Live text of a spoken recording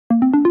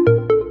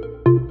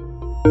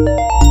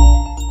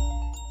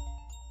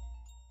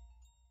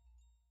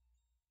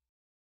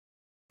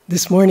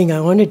This morning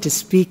I wanted to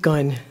speak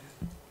on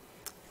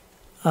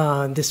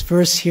this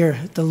verse here.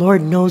 The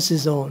Lord knows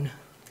his own.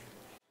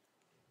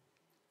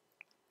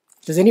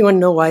 Does anyone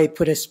know why I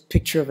put a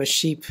picture of a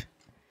sheep?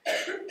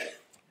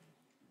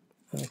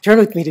 Turn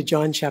with me to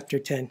John chapter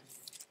 10.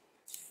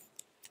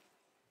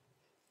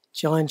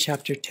 John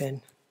chapter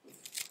 10.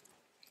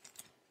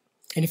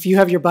 And if you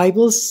have your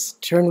Bibles,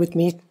 turn with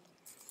me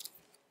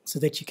so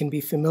that you can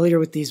be familiar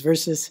with these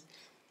verses.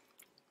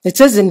 It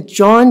says in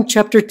John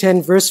chapter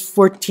 10, verse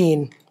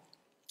 14,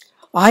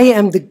 I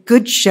am the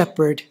good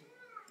shepherd,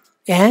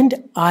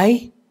 and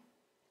I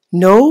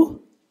know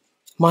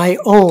my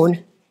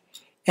own,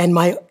 and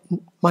my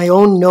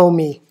own know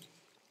me.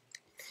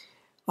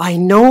 I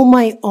know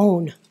my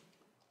own.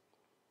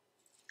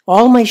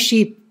 All my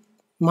sheep,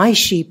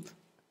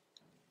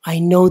 I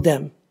know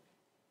them.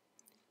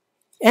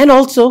 And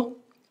also,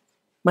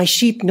 my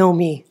sheep know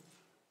me.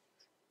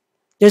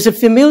 There's a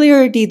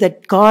familiarity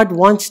that God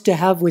wants to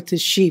have with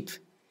his sheep.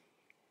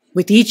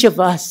 With each of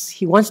us,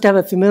 he wants to have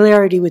a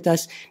familiarity with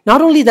us.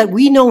 Not only that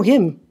we know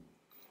him,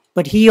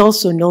 but he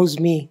also knows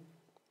me.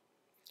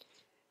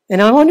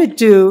 And I wanted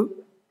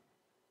to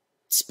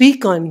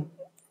speak on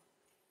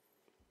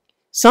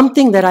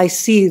something that I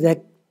see,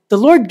 that the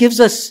Lord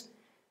gives us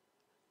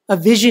a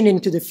vision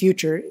into the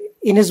future.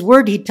 In his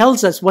word, he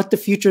tells us what the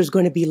future is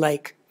going to be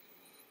like.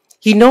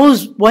 He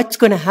knows what's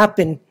going to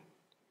happen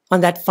on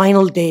that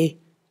final day.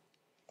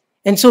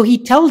 And so he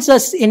tells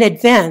us in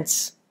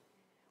advance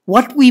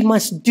what we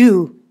must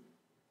do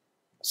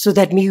so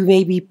that we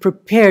may be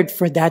prepared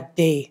for that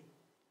day.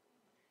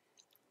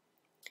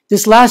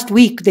 This last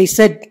week, they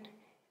said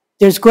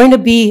there's going to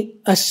be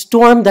a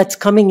storm that's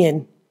coming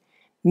in.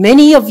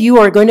 Many of you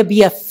are going to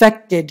be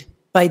affected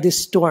by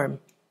this storm.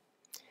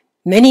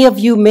 Many of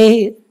you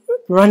may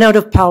run out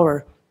of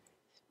power.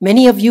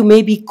 Many of you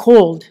may be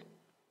cold.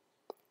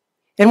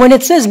 And when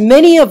it says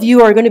many of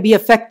you are going to be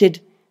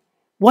affected,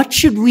 what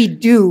should we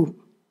do?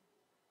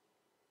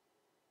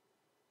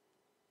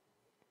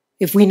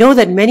 If we know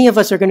that many of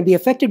us are going to be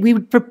affected, we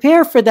would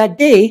prepare for that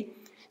day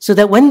so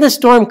that when the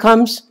storm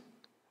comes,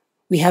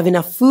 we have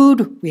enough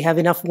food, we have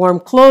enough warm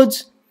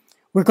clothes,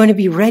 we're going to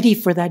be ready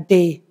for that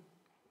day.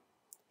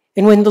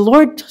 And when the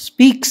Lord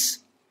speaks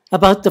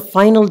about the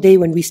final day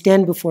when we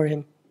stand before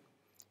him,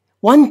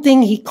 one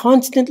thing he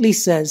constantly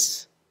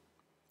says,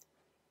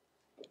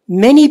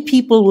 many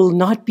people will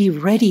not be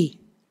ready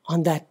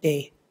on that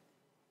day.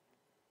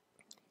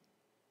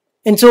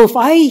 And so if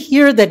I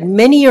hear that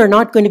many are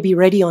not going to be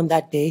ready on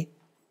that day,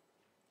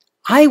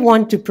 I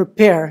want to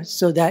prepare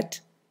so that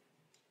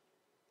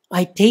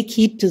I take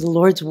heed to the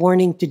Lord's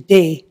warning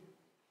today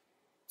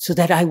so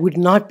that I would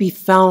not be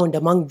found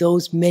among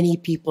those many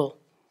people.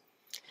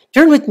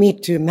 Turn with me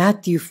to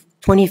Matthew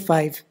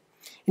 25.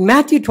 In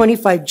Matthew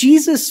 25,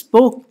 Jesus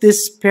spoke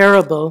this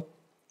parable,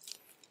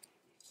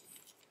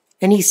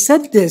 and he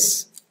said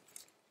this,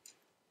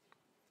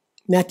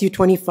 Matthew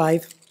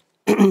 25,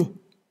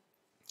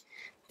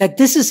 that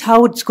this is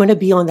how it's going to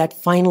be on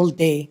that final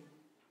day.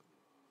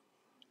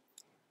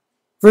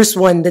 Verse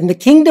 1, then the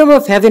kingdom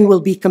of heaven will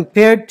be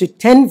compared to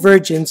 10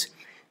 virgins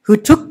who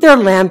took their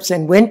lamps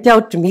and went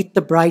out to meet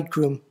the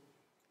bridegroom.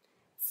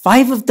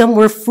 5 of them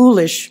were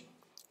foolish,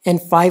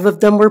 and 5 of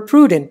them were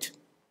prudent.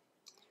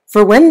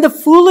 For when the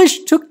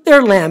foolish took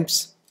their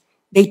lamps,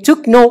 they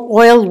took no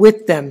oil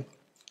with them.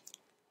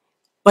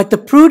 But the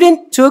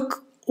prudent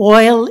took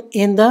oil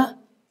in the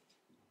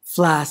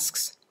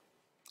flasks.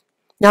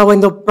 Now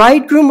when the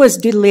bridegroom was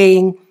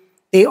delaying,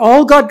 they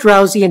all got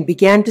drowsy and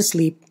began to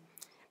sleep.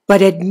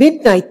 But at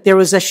midnight there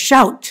was a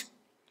shout,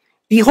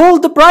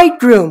 behold the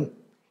bridegroom,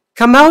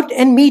 come out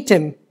and meet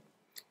him.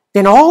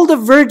 Then all the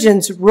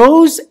virgins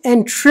rose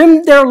and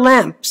trimmed their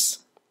lamps.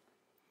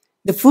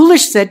 The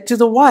foolish said to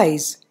the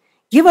wise,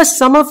 give us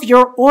some of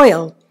your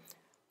oil,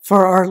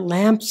 for our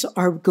lamps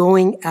are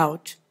going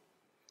out.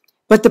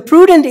 But the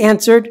prudent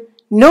answered,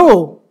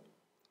 no,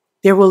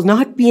 there will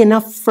not be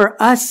enough for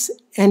us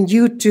and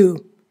you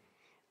too.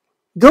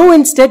 Go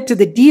instead to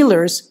the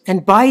dealers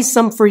and buy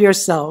some for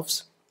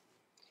yourselves.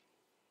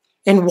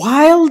 And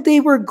while they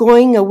were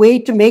going away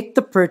to make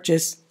the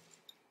purchase,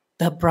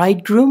 the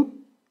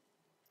bridegroom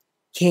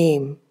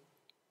came.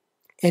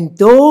 And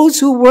those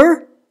who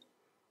were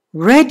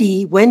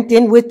ready went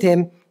in with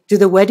him to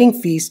the wedding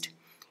feast,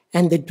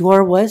 and the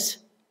door was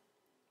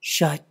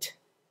shut.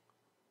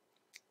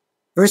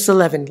 Verse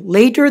 11,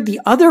 later the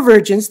other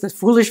virgins, the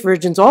foolish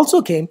virgins,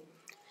 also came.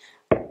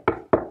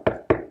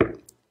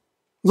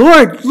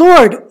 Lord,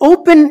 Lord,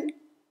 open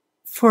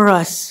for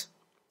us.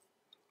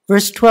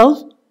 Verse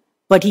 12,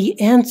 but he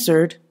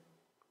answered,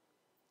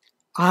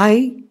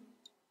 I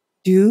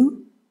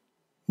do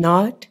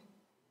not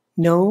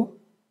know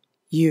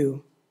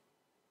you.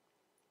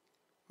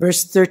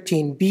 Verse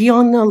 13, be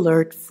on the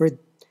alert, for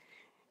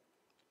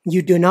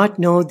you do not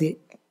know the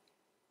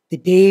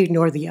day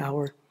nor the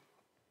hour.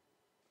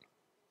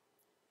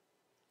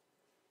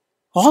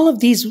 All of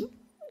these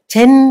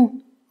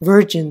 10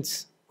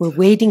 virgins were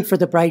waiting for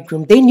the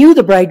bridegroom. They knew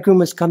the bridegroom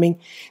was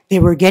coming. They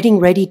were getting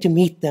ready to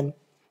meet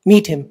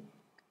him.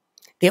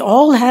 They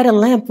all had a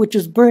lamp which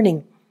was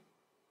burning.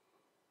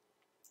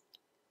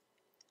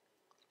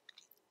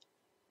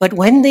 But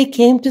when they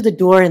came to the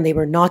door and they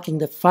were knocking,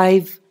 the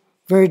 5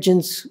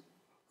 virgins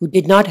who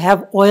did not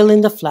have oil in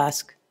the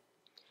flask,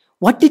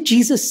 what did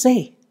Jesus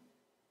say?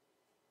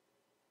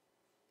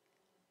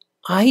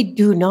 I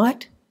do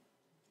not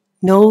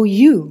know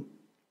you.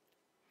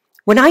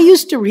 When I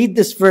used to read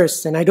this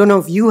verse, and I don't know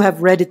if you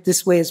have read it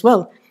this way as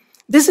well,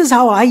 this is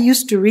how I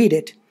used to read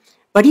it.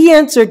 But he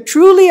answered,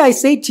 truly I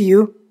say to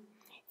you,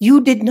 you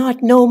did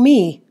not know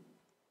me.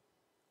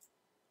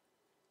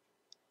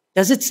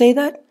 Does it say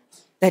that?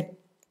 That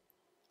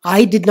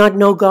I did not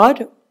know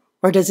God?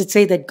 Or does it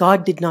say that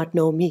God did not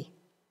know me?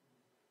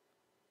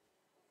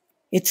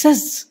 It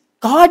says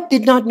God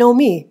did not know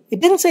me. It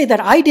didn't say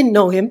that I didn't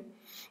know him.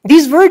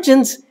 These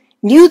virgins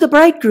knew the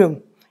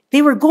bridegroom.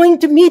 They were going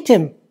to meet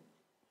him.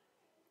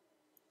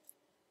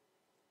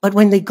 But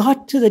when they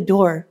got to the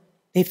door,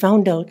 they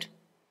found out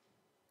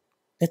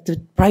that the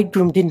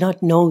bridegroom did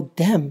not know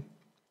them.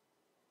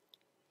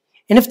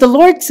 And if the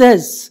Lord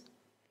says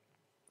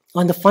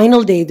on the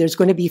final day there's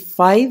going to be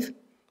 5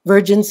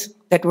 virgins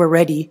that were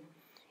ready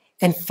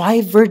and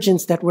 5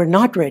 virgins that were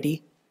not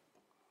ready,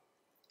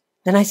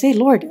 then I say,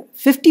 Lord,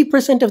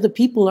 50% of the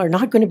people are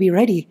not going to be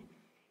ready.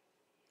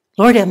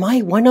 Lord, am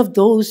I one of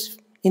those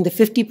in the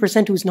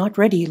 50% who's not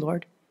ready,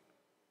 Lord?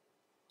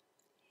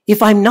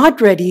 If I'm not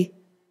ready,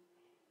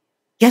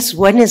 guess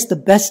when is the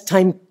best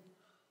time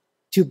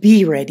to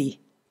be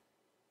ready?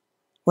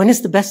 When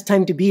is the best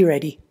time to be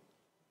ready?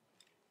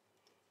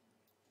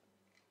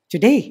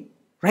 Today.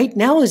 Right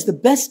now is the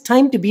best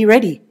time to be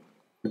ready.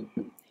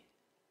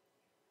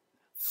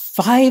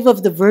 5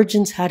 of the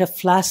virgins had a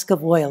flask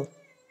of oil.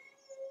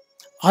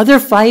 Other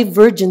 5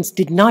 virgins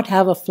did not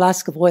have a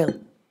flask of oil.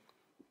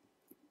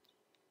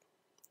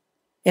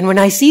 And when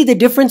I see the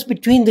difference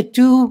between the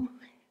 2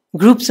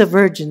 groups of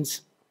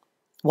virgins,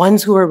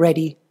 ones who are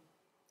ready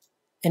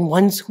and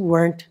ones who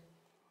weren't,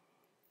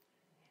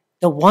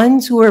 the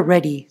ones who are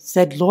ready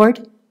said,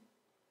 Lord,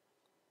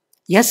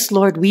 yes,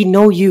 Lord, we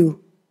know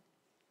you,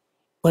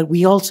 but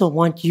we also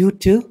want you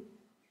to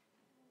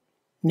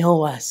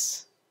know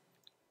us.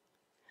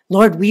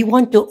 Lord, we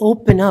want to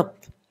open up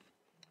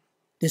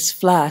this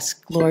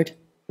flask, Lord.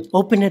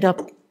 Open it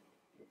up.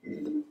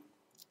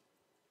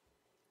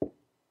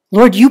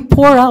 Lord, you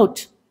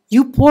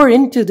pour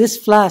into this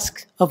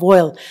flask of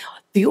oil.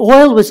 The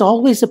oil was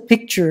always a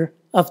picture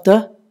of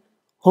the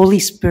Holy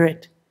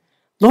Spirit.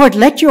 Lord,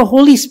 let your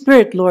Holy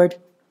Spirit, Lord,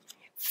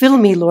 fill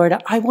me, Lord.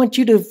 I want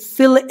you to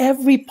fill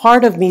every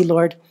part of me,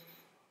 Lord.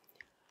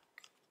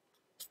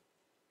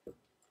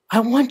 I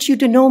want you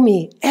to know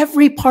me,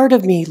 every part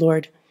of me,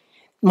 Lord.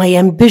 My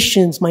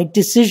ambitions, my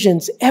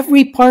decisions,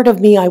 every part of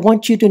me, I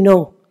want you to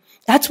know.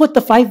 That's what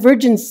the 5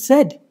 virgins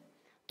said.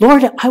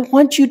 Lord, I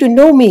want you to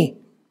know me.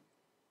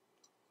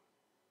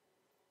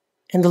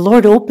 And the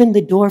Lord opened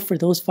the door for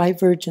those 5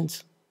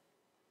 virgins.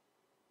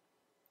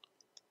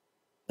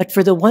 But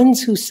for the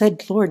ones who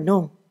said, Lord,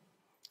 no,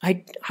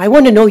 I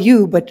want to know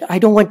you, but I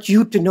don't want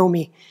you to know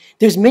me.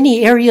 There's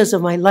many areas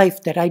of my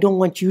life that I don't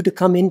want you to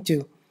come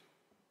into.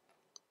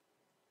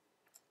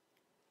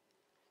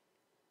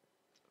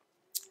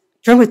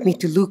 Turn with me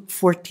to Luke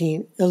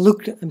 13.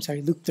 Luke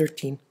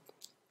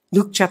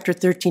chapter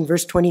 13,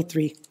 verse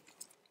 23.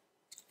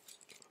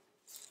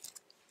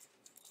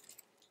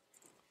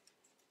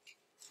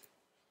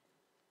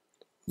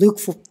 Luke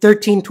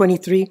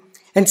 13:23.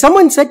 And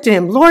someone said to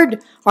him,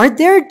 Lord, are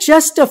there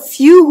just a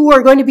few who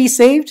are going to be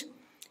saved?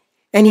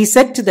 And he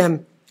said to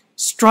them,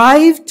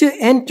 strive to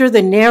enter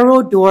the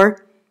narrow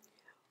door,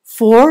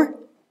 for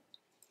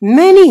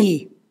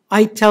many,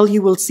 I tell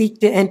you, will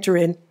seek to enter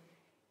in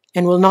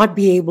and will not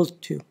be able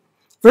to.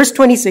 Verse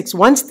 26,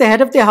 once the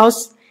head of the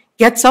house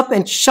gets up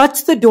and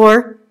shuts the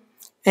door,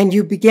 and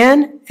you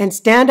begin and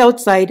stand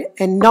outside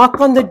and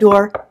knock on the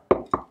door,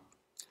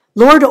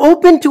 Lord,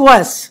 open to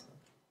us.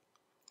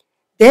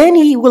 Then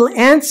he will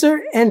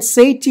answer and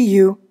say to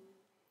you,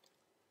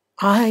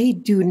 I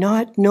do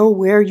not know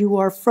where you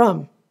are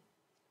from.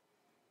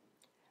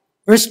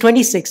 Verse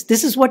 26,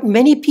 this is what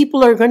many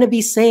people are going to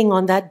be saying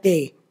on that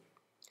day.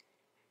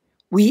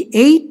 We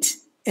ate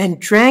and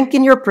drank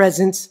in your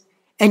presence,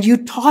 and you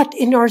taught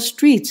in our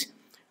streets.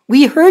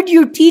 We heard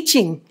you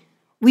teaching.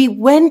 We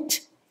went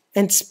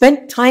and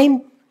spent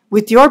time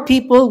with your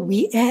people.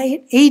 We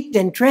ate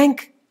and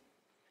drank.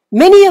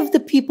 Many of the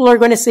people are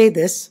going to say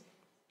this.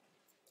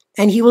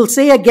 And he will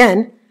say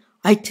again,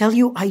 I tell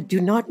you, I do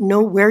not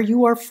know where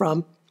you are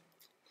from.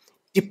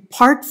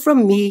 Depart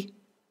from me,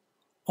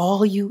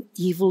 all you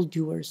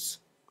evildoers.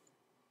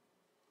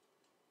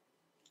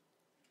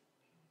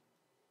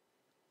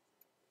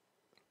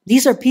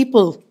 These are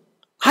people,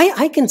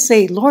 I can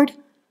say, Lord,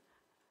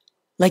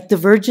 like the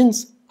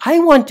virgins, I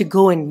want to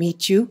go and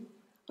meet you.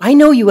 I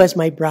know you as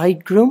my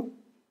bridegroom.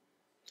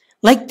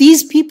 Like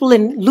these people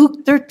in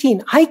Luke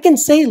 13, I can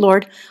say,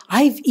 Lord,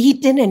 I've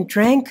eaten and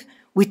drank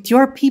with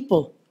your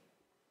people.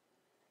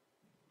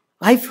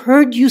 I've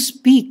heard you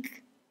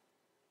speak.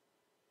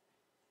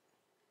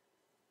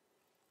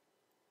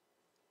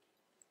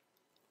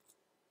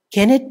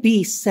 Can it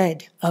be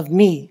said of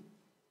me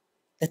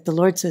that the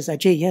Lord says,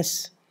 Ajay,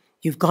 yes,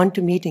 You've gone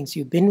to meetings.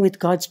 You've been with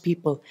God's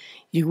people.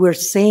 You were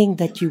saying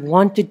that you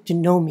wanted to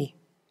know me.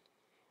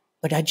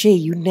 But Ajay,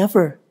 you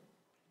never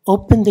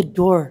opened the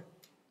door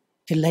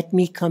to let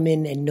me come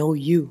in and know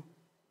you.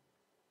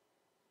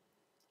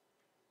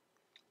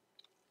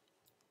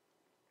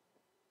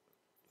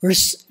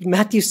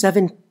 Matthew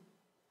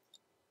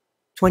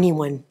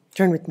 7:21.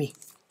 Turn with me.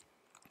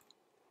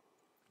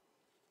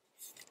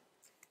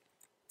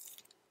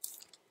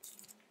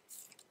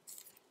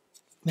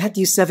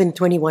 Matthew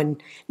 7:21.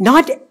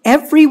 Not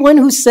everyone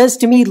who says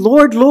to me,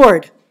 Lord,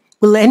 Lord,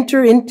 will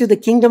enter into the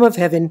kingdom of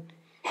heaven,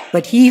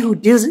 but he who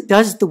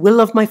does the will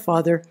of my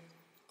Father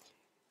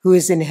who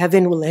is in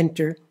heaven will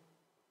enter.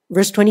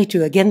 Verse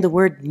 22, again the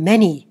word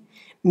many.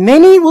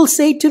 Many will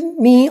say to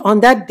me on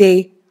that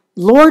day,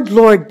 Lord,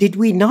 Lord, did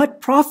we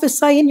not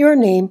prophesy in your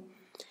name,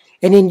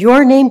 and in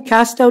your name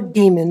cast out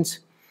demons,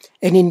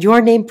 and in your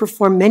name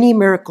perform many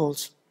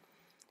miracles?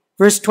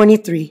 Verse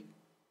 23,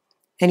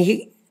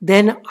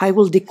 then I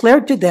will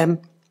declare to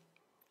them,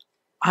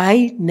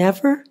 I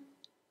never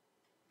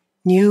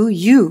knew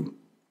you.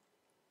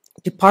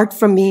 Depart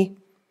from me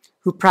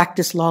who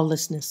practice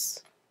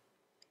lawlessness.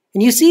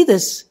 And you see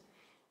this.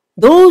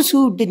 Those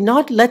who did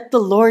not let the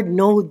Lord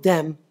know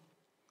them,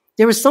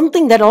 there was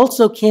something that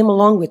also came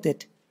along with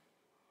it.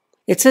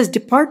 It says,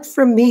 depart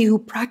from me who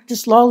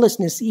practice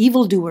lawlessness,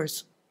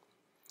 evildoers.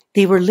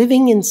 They were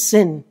living in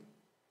sin.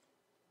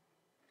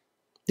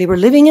 They were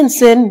living in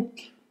sin,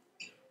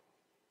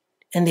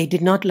 and they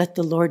did not let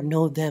the Lord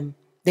know them.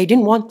 They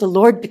didn't want the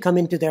Lord to come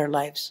into their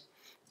lives,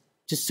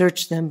 to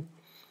search them.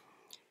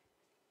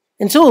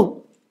 And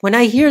so, when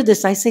I hear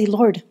this, I say,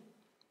 Lord,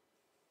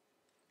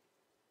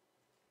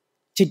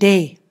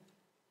 today,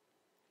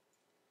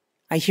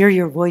 I hear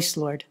your voice,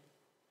 Lord.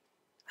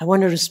 I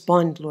want to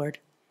respond, Lord.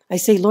 I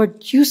say,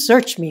 Lord, you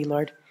search me,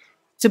 Lord.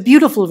 It's a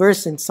beautiful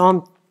verse in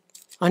Psalm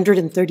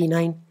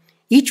 139.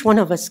 Each one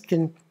of us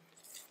can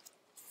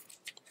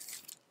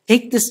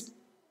take this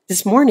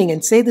morning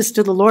and say this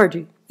to the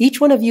Lord. Each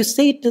one of you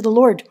say it to the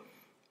Lord.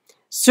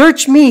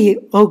 Search me,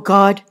 O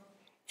God,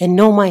 and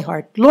know my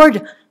heart.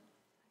 Lord,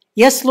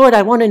 yes, Lord,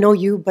 I want to know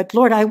you, but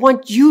Lord, I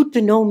want you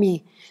to know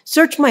me.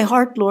 Search my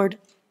heart, Lord.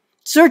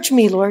 Search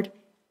me, Lord.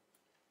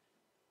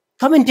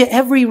 Come into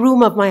every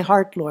room of my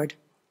heart, Lord.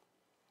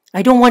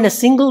 I don't want a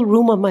single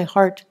room of my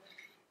heart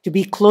to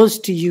be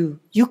closed to you.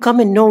 You come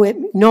and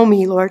know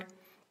me, Lord.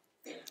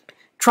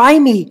 Try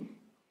me.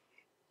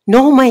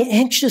 Know my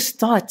anxious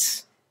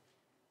thoughts.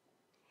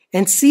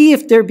 And see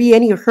if there be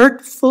any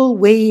hurtful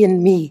way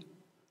in me.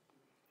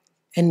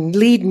 And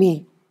lead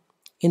me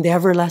in the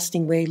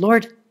everlasting way.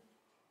 Lord,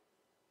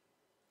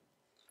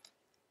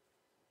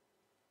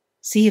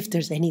 see if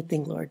there's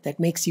anything, Lord, that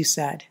makes you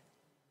sad.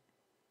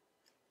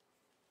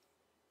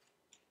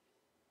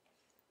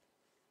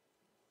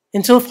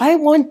 And so if I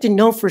want to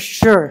know for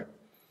sure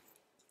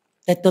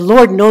that the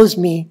Lord knows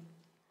me,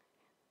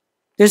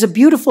 there's a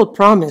beautiful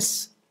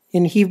promise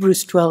in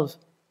Hebrews 12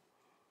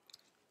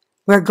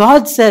 where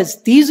God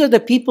says, these are the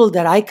people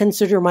that I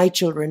consider my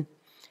children,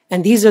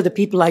 and these are the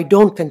people I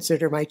don't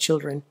consider my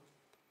children.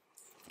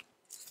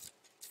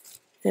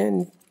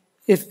 And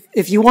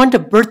if you want a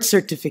birth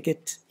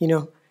certificate,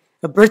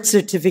 a birth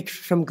certificate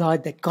from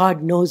God that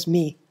God knows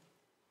me,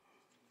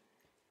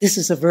 this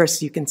is a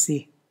verse you can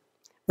see.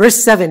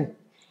 Verse 7.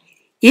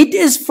 It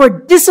is for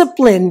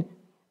discipline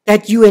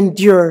that you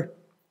endure.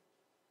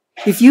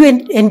 If you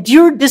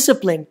endure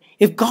discipline,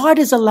 if I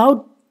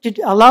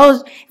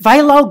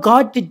allow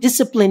God to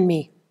discipline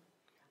me,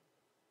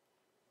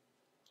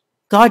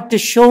 God to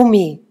show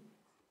me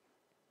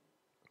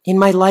in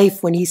my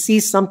life when he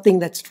sees something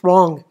that's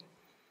wrong,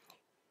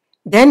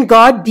 then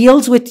God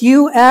deals with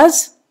you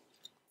as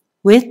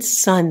with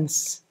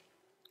sons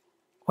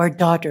or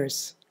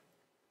daughters.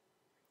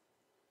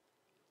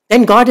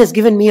 Then God has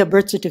given me a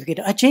birth certificate.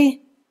 Ajay,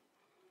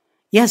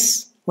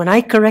 yes, when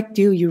I correct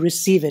you, you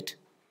receive it.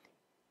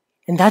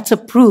 And that's a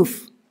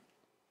proof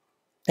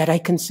that I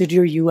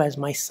consider you as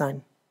my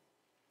son.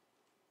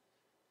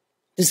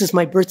 This is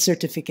my birth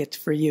certificate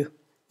for you.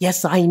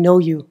 Yes, I know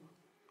you.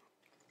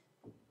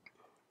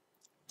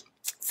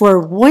 For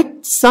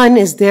what son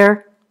is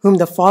there whom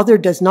the Father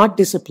does not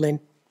discipline?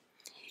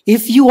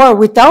 If you are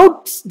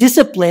without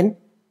discipline,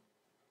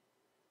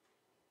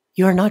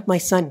 you are not my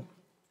son.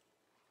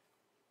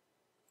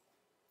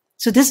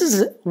 So this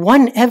is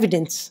one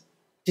evidence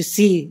to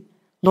see,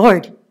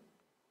 Lord,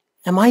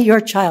 am I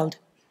your child?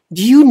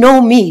 Do you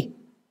know me?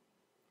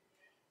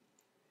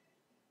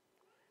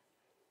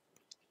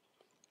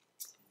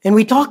 And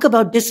we talk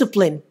about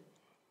discipline.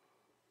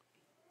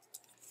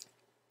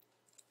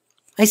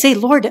 I say,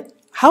 Lord,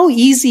 how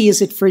easy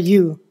is it for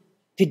you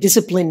to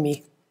discipline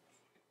me?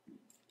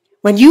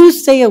 When you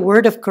say a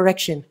word of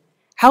correction,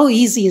 how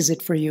easy is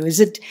it for you? Is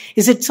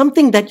it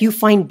something that you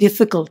find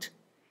difficult?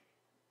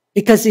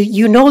 Because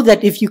you know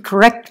that if you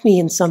correct me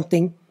in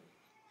something,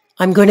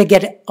 I'm going to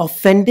get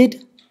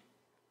offended,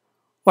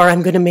 or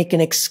I'm going to make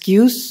an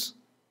excuse,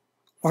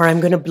 or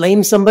I'm going to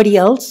blame somebody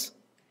else.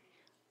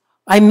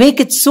 I make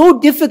it so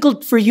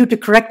difficult for you to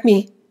correct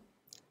me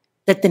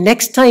that the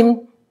next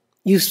time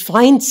you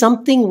find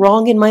something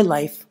wrong in my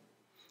life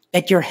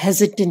that you're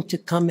hesitant to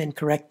come and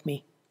correct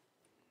me?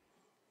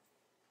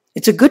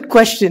 It's a good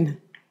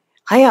question.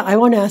 I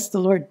want to ask the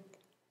Lord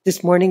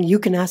this morning. You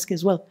can ask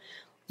as well.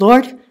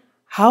 Lord,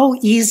 how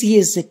easy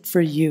is it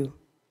for you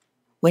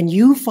when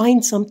you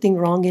find something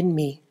wrong in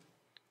me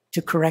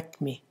to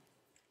correct me?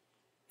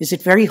 Is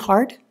it very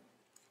hard?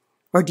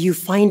 Or do you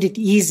find it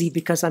easy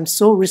because I'm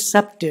so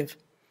receptive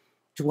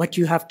to what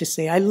you have to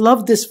say? I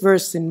love this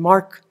verse in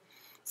Mark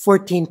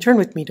 14. Turn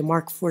with me to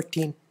Mark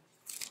 14.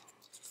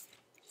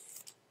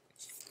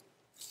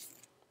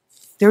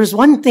 There is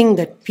one thing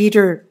that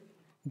Peter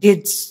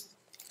did.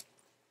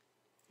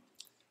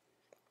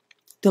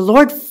 The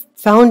Lord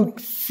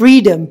found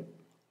freedom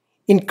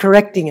in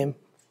correcting him.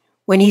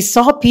 When he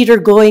saw Peter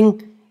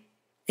going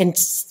and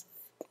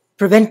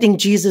preventing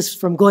Jesus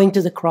from going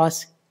to the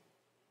cross,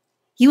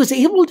 he was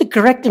able to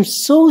correct him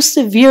so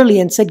severely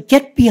and said,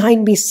 "Get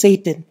behind me,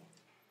 Satan."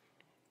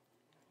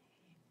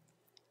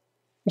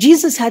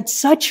 Jesus had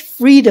such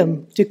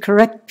freedom to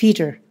correct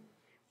Peter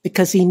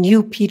because he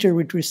knew Peter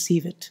would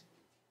receive it.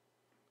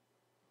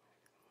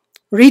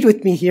 Read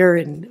with me here,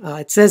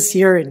 it says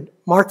here in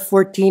Mark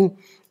 14,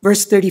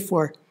 verse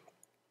 34,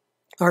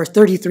 or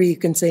 33, you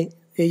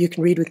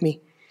can read with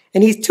me.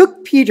 And he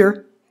took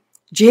Peter,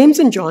 James,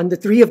 and John, the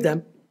three of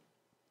them,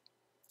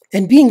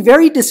 and being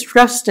very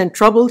distressed and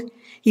troubled,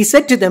 he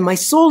said to them, "My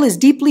soul is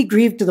deeply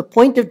grieved to the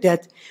point of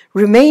death.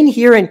 Remain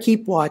here and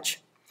keep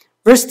watch."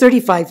 Verse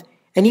 35,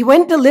 and he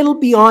went a little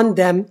beyond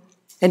them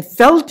and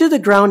fell to the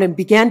ground and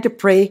began to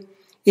pray,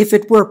 if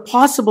it were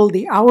possible,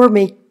 the hour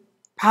may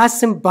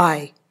pass him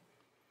by.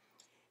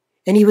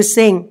 And he was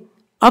saying,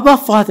 "Abba,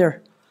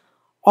 Father,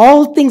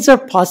 all things are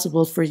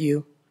possible for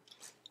you.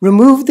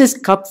 Remove this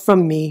cup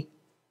from me,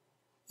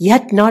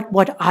 yet not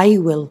what I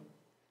will,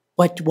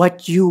 but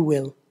what you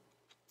will."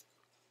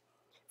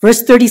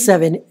 Verse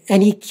 37,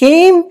 and he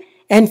came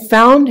and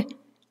found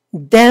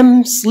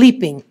them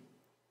sleeping.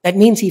 That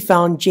means he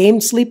found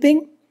James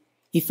sleeping,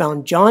 he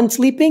found John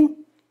sleeping,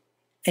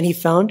 and he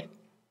found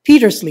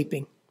Peter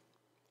sleeping.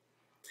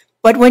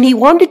 But when he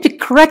wanted to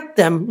correct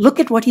them, look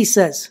at what he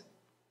says.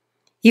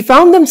 He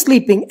found them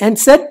sleeping and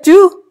said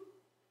to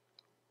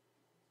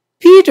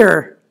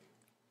Peter,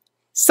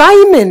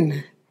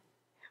 "Simon,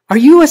 are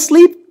you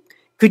asleep?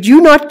 Could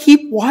you not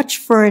keep watch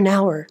for 1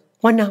 hour?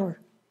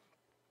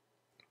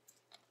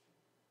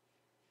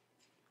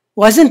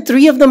 Wasn't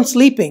three of them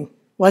sleeping?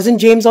 Wasn't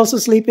James also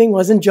sleeping?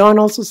 Wasn't John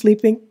also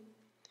sleeping?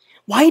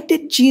 Why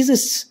did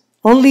Jesus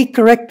only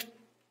correct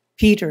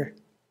Peter?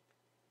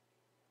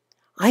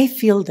 I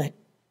feel that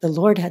the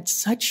Lord had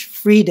such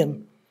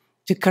freedom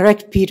to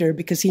correct Peter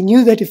because he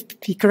knew that if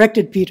he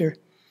corrected Peter,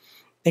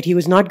 that he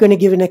was not going to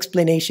give an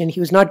explanation. He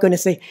was not going to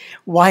say,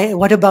 "Why?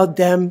 What about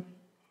them?"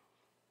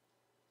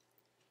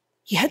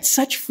 He had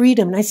such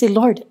freedom. And I say,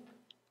 Lord,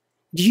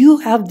 do you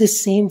have the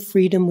same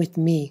freedom with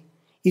me?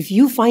 If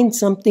you find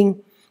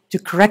something to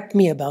correct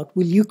me about,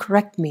 will you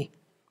correct me?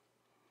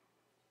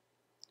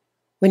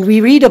 When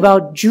we read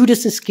about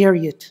Judas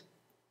Iscariot,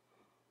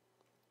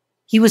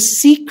 he was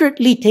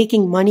secretly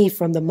taking money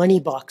from the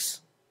money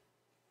box.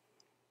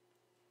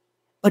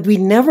 But we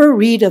never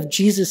read of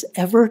Jesus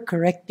ever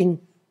correcting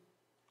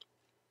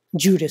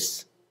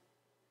Judas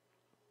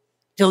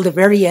till the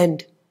very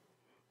end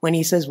when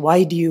he says,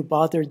 "Why do you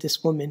bother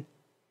this woman?"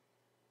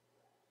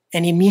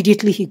 And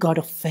immediately he got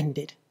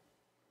offended.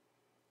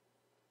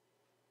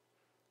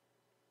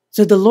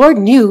 So the Lord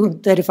knew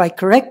that if I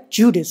correct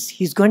Judas,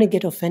 he's going to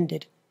get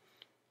offended.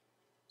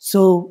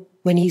 So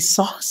when he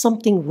saw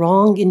something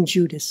wrong in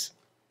Judas,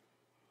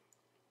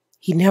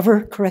 he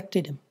never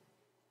corrected him.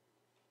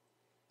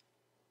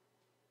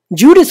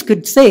 Judas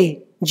could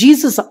say,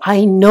 "Jesus,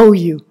 I know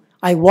you.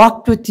 I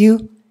walked with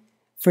you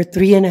for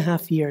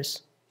 3.5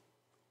 years.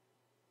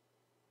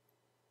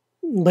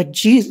 But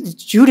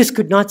Judas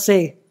could not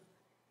say,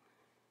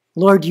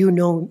 "Lord, you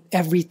know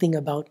everything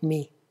about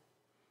me.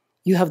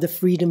 You have the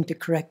freedom to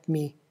correct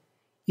me.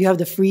 You have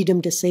the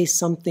freedom to say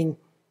something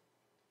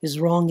is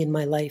wrong in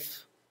my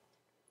life."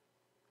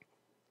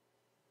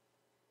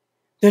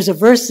 There's a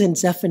verse in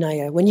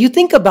Zephaniah. When you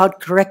think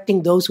about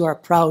correcting those who are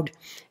proud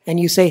and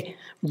you say,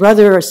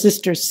 "Brother or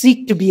sister,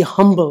 seek to be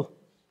humble,"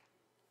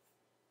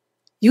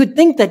 you would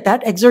think that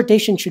that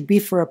exhortation should be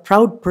for a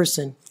proud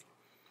person.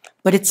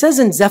 But it says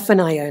in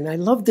Zephaniah, and I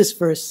love this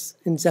verse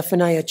in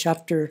Zephaniah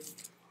chapter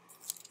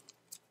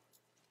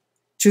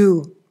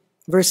 2,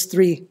 verse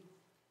 3.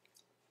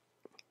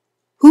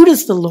 Who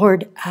does the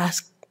Lord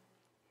ask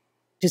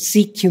to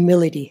seek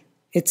humility?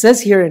 It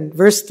says here in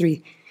verse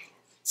 3,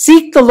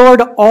 "Seek the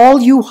Lord, all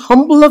you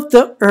humble of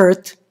the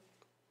earth,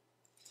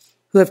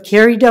 who have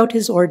carried out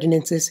his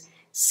ordinances.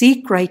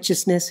 Seek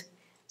righteousness,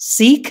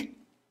 seek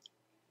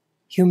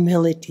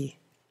humility."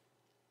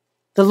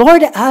 The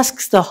Lord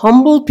asks the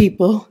humble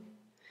people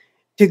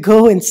to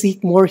go and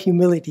seek more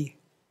humility.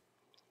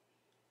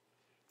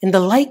 In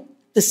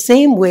the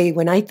same way,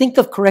 when I think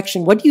of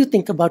correction, what do you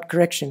think about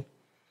correction?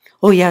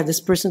 Oh yeah, this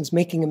person's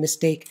making a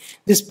mistake.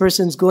 This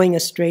person's going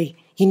astray.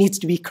 He needs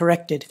to be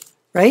corrected,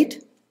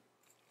 right?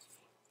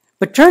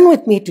 But turn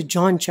with me to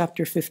John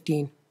chapter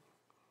 15.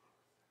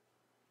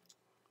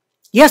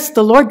 Yes,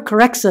 the Lord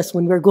corrects us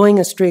when we're going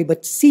astray,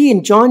 but see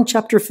in John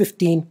chapter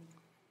 15,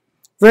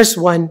 verse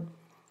 1,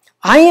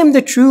 I am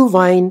the true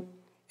vine,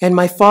 and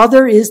my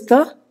Father is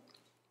the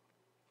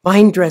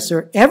vine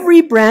dresser. Every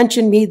branch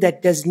in me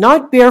that does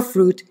not bear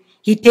fruit,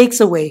 he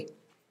takes away.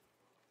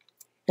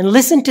 And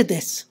listen to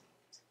this.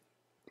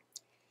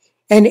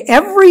 And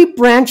every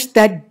branch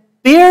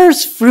that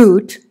bears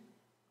fruit,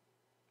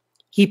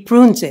 he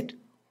prunes it.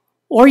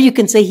 Or you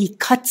can say he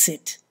cuts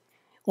it.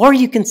 Or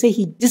you can say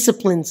he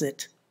disciplines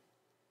it.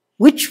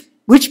 Which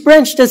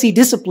branch does he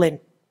discipline?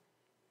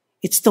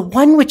 It's the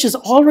one which is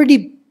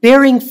already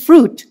bearing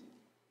fruit.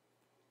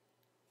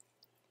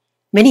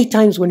 Many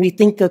times when we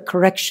think of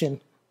correction,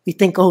 we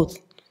think, oh,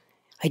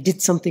 I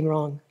did something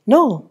wrong.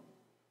 No.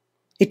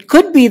 It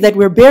could be that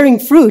we're bearing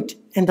fruit,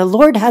 and the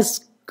Lord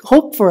has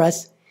hope for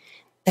us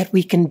that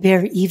we can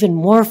bear even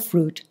more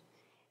fruit.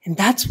 And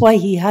that's why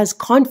he has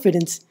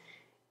confidence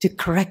to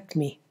correct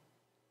me.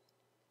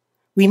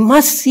 We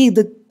must see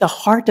the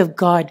heart of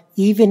God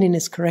even in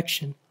his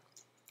correction.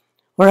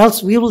 Or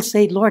else we will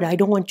say, Lord, I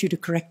don't want you to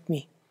correct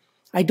me.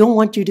 I don't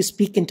want you to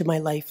speak into my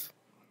life.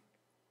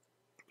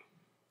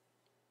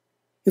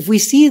 If we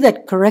see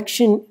that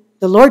correction,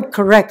 the Lord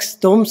corrects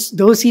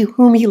those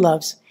whom he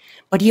loves,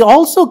 but he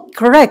also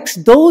corrects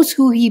those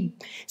who he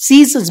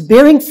sees as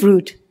bearing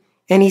fruit,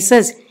 and he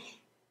says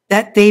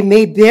that they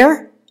may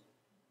bear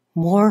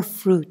more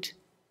fruit.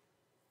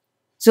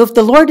 So if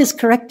the Lord is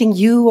correcting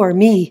you or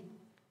me,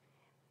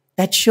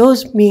 that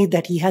shows me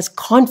that he has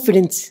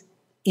confidence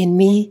in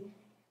me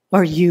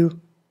or you,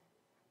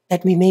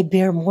 that we may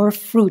bear more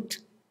fruit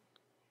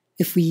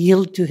if we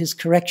yield to his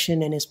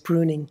correction and his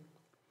pruning.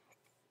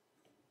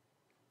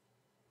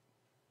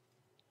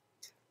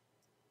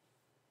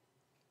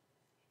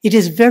 It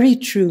is very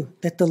true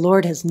that the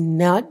Lord has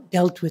not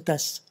dealt with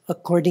us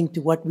according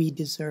to what we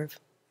deserve.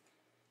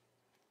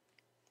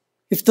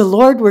 If the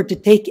Lord were to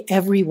take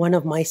every one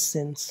of my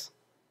sins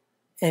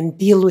and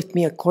deal with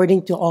me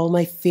according to all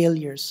my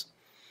failures,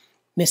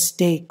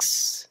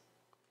 mistakes,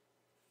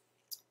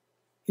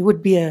 it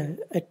would be a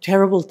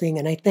terrible thing.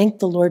 And I thank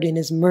the Lord in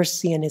his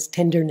mercy and his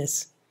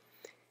tenderness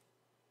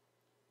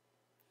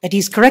that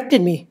he's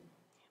corrected me.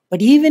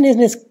 But even in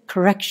his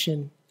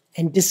correction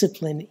and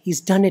discipline,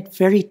 he's done it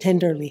very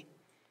tenderly.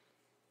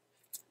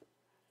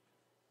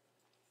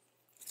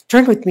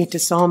 Turn with me to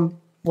Psalm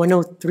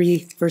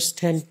 103, verse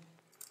 10.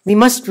 We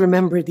must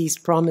remember these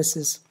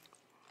promises.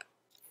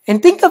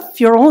 And think of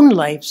your own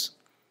lives,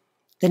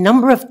 the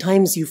number of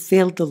times you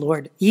failed the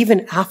Lord,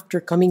 even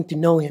after coming to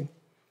know him.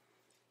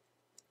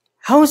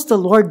 How has the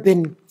Lord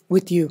been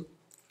with you?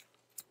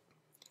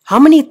 How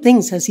many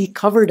things has he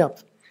covered up?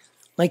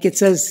 Like it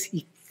says,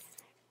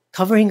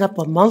 covering up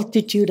a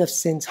multitude of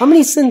sins. How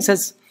many sins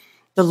has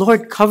the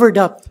Lord covered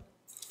up?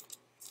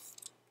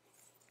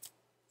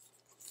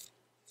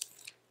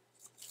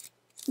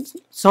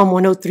 Psalm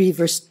 103,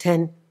 verse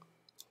 10.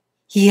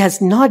 He has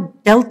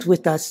not dealt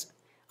with us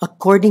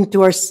according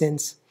to our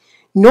sins,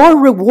 nor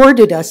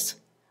rewarded us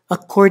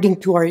according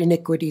to our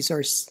iniquities.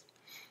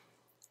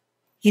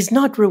 He's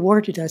not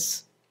rewarded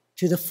us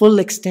to the full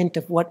extent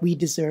of what we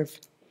deserve.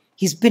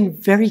 He's been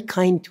very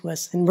kind to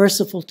us and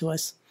merciful to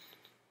us.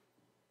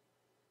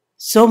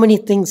 So many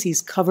things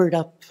he's covered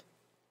up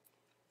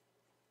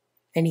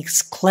and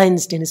he's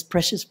cleansed in his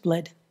precious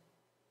blood.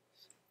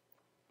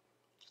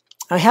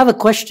 I have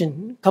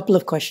a couple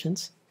of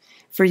questions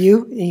for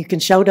you, and you can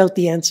shout out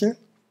the answer.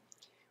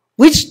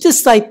 Which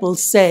disciple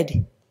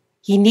said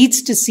he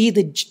needs to see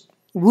the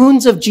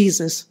wounds of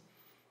Jesus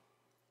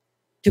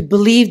to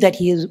believe that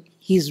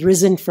he's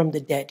risen from the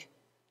dead?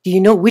 Do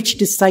you know which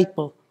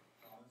disciple?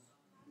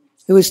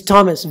 It was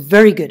Thomas.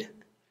 Very good.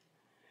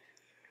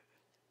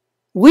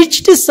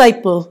 Which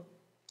disciple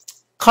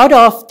cut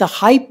off the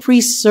high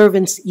priest's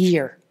servant's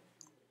ear?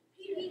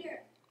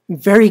 Peter.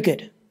 Very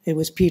good. It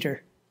was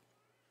Peter.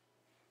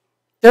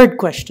 Third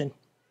question.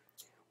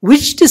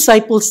 Which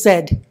disciple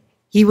said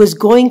he was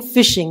going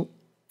fishing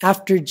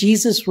after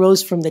Jesus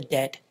rose from the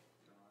dead?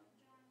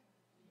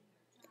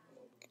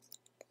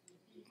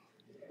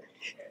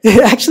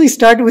 It actually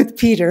started with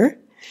Peter,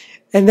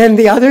 and then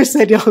the others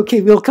said, okay,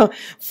 we'll come.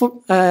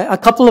 A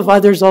couple of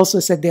others also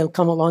said they'll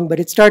come along, but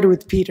it started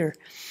with Peter.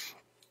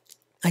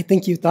 I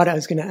think you thought I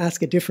was going to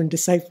ask a different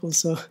disciple.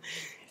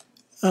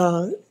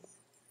 But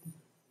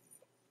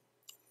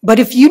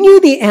if you knew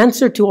the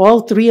answer to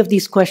all three of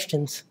these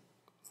questions,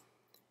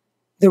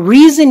 the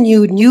reason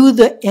you knew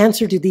the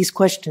answer to these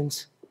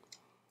questions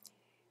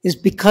is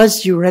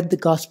because you read the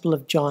Gospel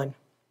of John.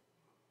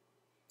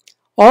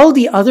 All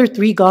the other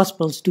three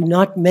Gospels do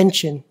not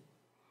mention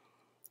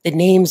the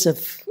names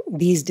of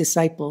these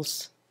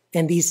disciples,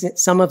 and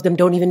some of them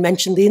don't even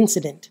mention the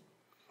incident.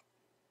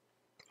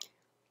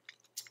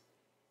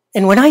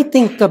 And when I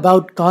think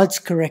about God's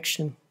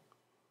correction,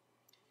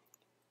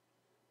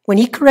 when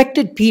he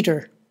corrected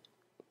Peter,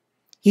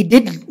 he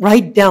did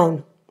write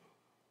down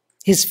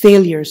his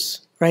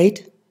failures,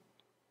 right?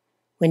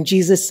 When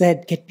Jesus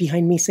said, "Get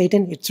behind me,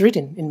 Satan," it's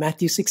written in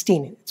Matthew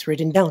 16. It's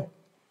written down.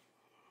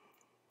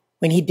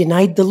 when he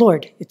denied the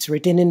Lord. It's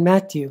written in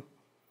Matthew.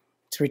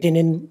 It's written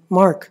in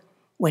Mark,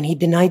 when he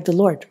denied the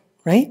Lord,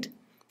 right?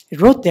 It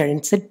wrote there and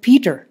it said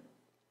Peter.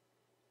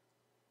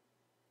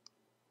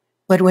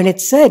 But when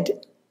it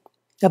said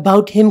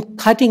about him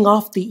cutting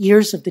off the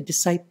ears of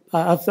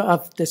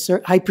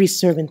the high priest's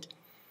servant,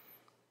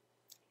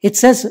 it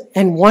says,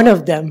 and one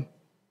of them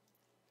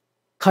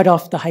cut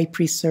off the high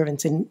priest's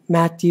servants in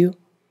Matthew,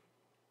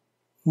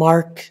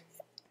 Mark,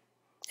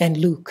 and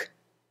Luke.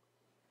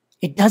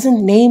 It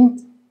doesn't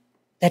name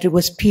that it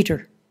was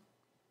Peter.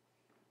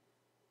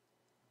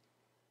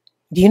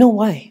 Do you know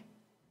why?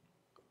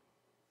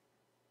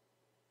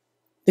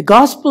 The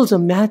Gospels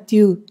of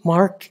Matthew,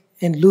 Mark,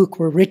 and Luke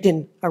were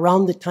written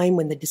around the time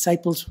when the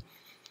disciples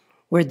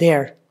were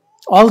there.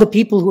 All the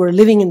people who were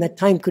living in that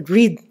time could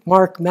read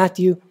Mark,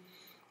 Matthew,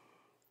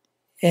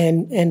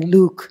 and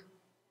Luke.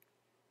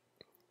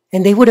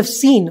 And they would have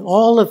seen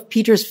all of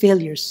Peter's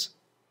failures,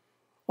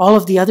 all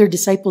of the other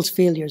disciples'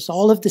 failures,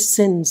 all of the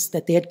sins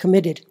that they had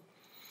committed.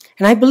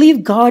 And I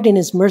believe God in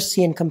his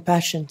mercy and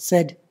compassion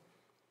said,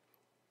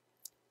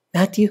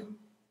 Matthew,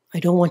 I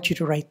don't want you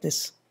to write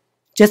this.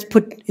 Just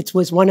put, it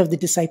was one of the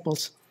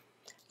disciples.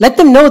 Let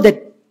them know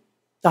that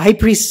the high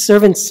priest's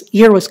servant's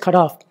ear was cut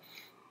off,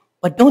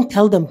 but don't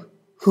tell them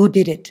who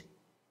did it.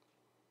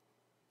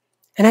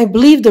 And I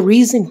believe the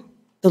reason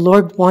the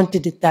Lord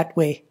wanted it that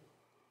way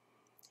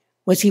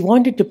was he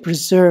wanted to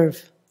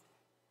preserve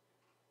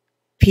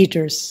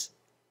Peter's.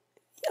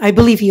 I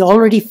believe he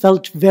already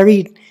felt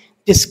very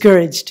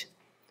discouraged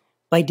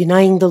by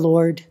denying the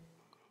Lord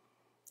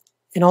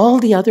and all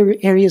the other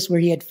areas where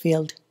he had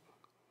failed.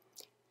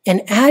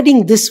 And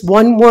adding this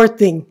one more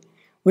thing,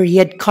 where he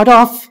had cut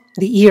off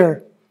the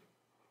ear,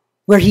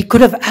 where he could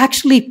have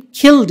actually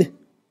killed,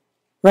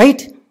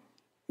 right?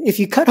 If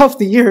you cut off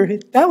the ear,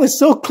 that was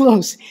so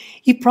close.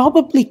 He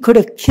probably could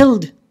have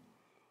killed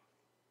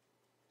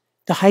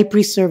the high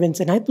priest servants.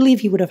 And I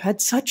believe he would have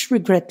had such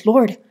regret.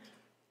 Lord,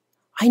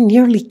 I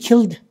nearly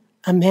killed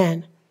a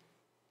man.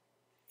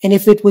 And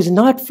if it was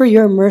not for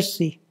your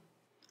mercy,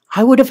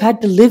 I would have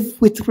had to live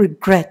with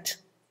regret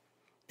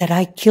that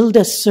I killed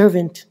a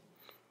servant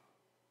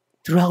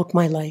throughout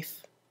my life.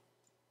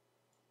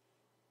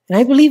 And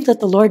I believe that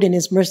the Lord in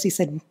his mercy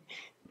said,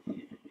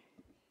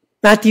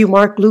 Matthew,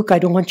 Mark, Luke, I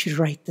don't want you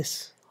to write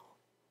this.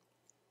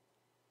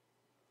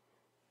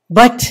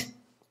 But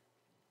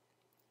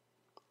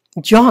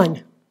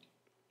John,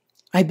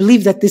 I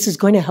believe that this is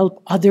going to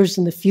help others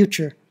in the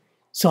future.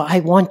 So I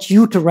want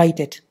you to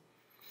write it.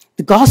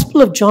 The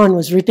Gospel of John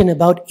was written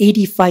about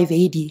 85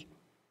 AD,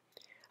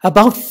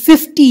 about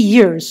 50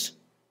 years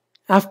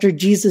after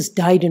Jesus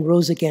died and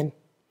rose again.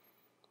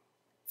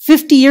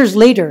 50 years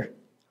later,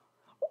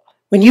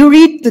 when you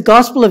read the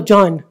Gospel of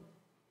John,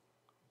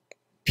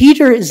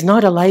 Peter is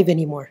not alive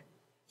anymore.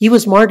 He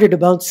was martyred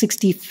about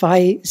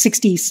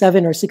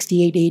 67 or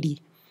 68 AD.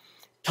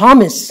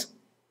 Thomas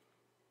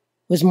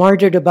was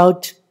martyred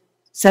about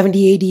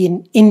 70 AD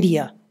in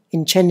India,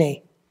 in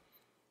Chennai.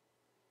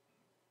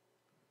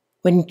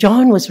 When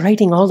John was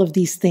writing all of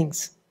these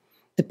things,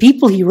 the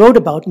people he wrote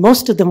about,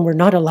 most of them were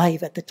not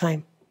alive at the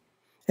time,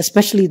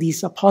 especially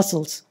these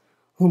apostles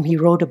whom he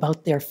wrote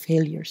about their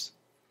failures.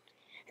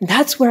 And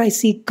that's where I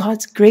see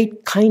God's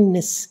great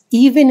kindness,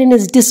 even in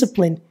his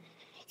discipline.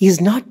 He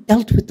has not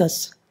dealt with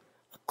us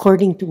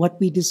according to what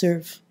we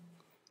deserve.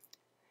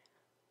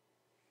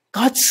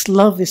 God's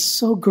love is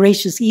so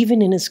gracious,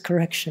 even in his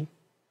correction.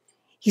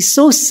 He's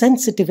so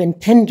sensitive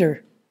and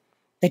tender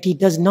that he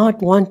does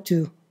not want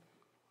to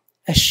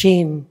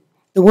shame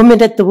the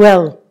woman at the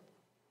well,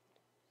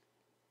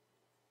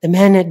 the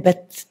man at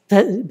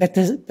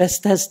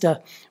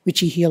Bethesda,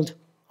 which he healed.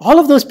 All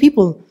of those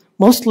people,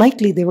 most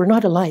likely they were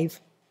not alive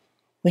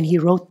when he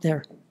wrote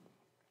there.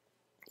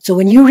 So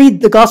when you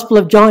read the Gospel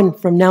of John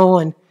from now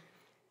on,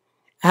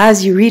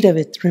 as you read of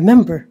it,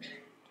 remember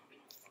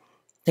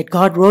that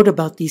God wrote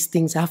about these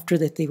things after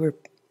that they were.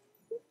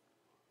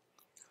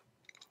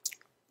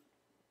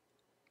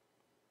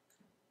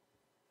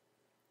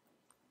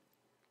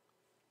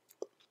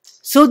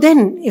 So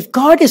then, if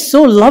God is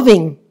so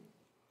loving,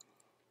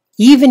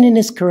 even in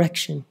his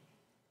correction,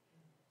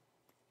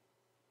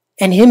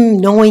 and him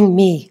knowing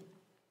me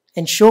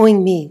and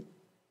showing me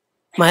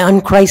my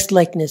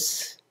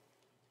un-Christ-likeness,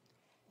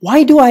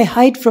 why do I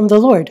hide from the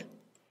Lord?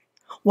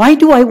 Why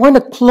do I want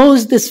to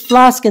close this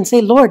flask and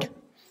say, Lord,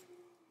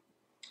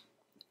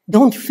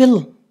 don't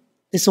fill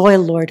this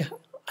oil, Lord.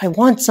 I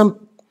want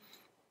some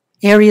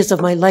areas of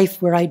my life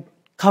where I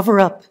cover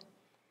up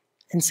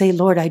and say,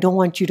 Lord, I don't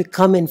want you to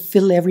come and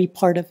fill every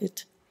part of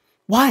it.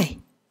 Why?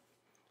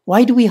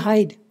 Why do we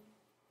hide?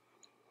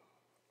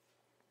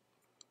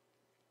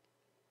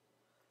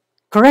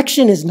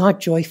 Correction is not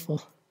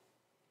joyful.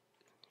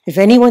 If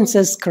anyone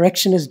says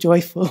correction is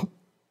joyful,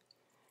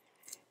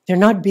 they're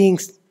not being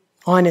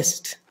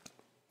honest.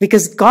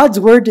 Because God's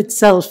word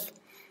itself,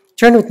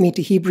 turn with me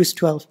to Hebrews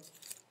 12.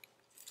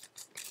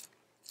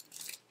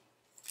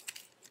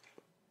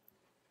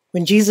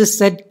 When Jesus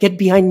said, "Get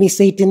behind me,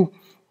 Satan,"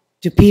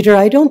 to Peter,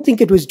 I don't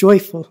think it was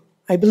joyful.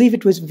 I believe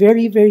it was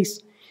very, very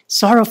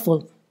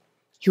sorrowful.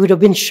 he would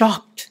have been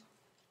shocked.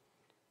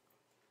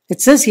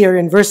 It says here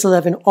in verse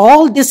 11,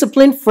 all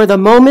discipline for the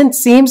moment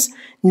seems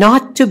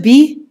not to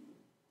be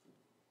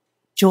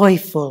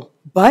joyful,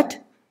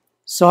 but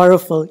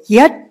sorrowful.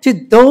 Yet to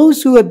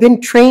those who have been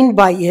trained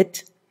by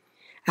it,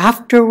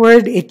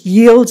 afterward it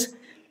yields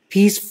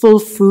peaceful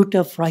fruit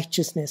of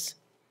righteousness.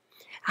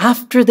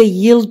 After they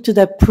yield to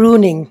the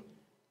pruning,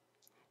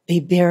 they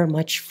bear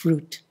much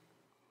fruit.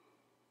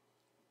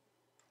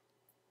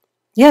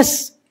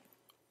 Yes,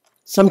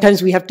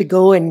 sometimes we have to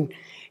go and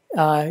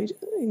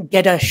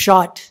get a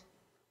shot.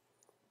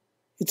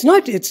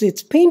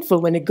 It's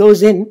painful when it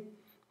goes in,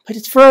 but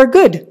it's for our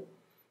good.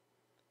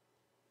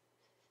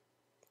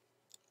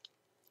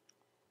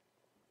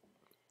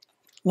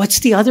 What's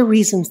the other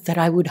reasons that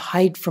I would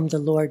hide from the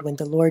Lord when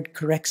the Lord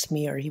corrects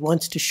me or he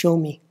wants to show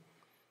me?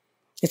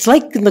 It's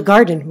like in the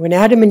garden, when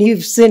Adam and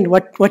Eve sinned,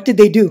 what did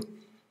they do?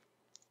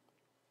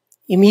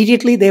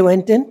 Immediately they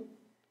went in.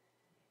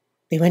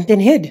 They went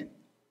and hid.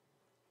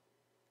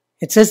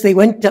 It says they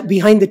went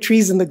behind the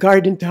trees in the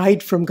garden to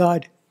hide from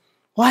God.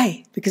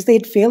 Why? Because they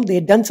had failed. They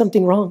had done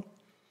something wrong.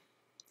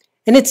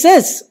 And it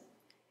says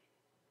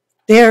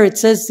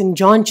in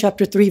John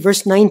chapter 3,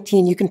 verse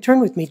 19. You can turn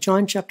with me.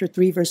 John chapter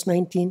 3, verse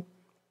 19.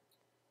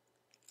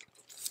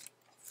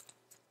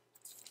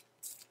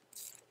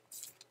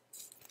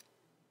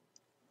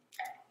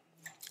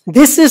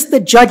 This is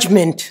the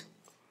judgment,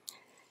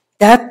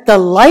 that the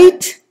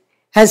light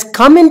has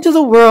come into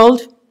the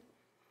world,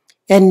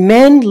 and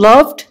men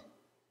loved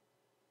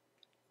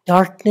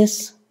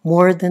darkness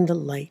more than the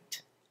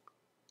light,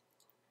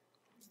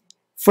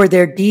 for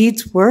their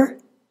deeds were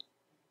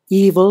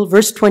evil.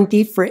 Verse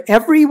 20, for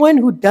everyone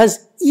who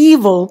does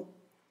evil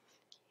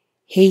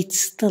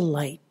hates the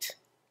light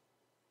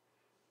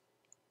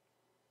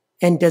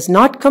and does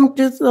not come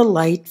to the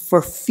light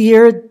for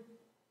fear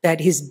that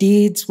his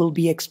deeds will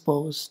be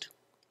exposed.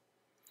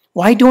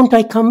 Why don't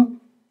I come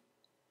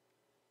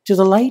to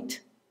the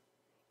light?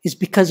 It's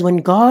because when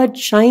God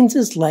shines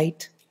his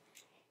light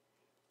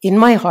in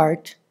my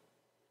heart,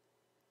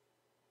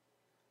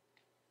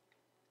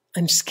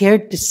 I'm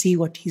scared to see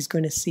what he's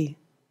going to see.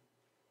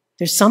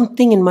 There's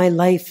something in my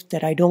life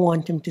that I don't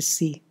want him to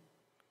see.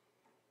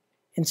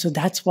 And so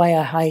that's why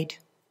I hide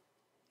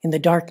in the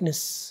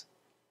darkness.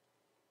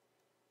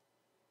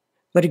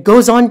 But it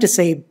goes on to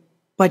say,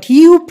 but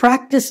he who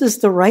practices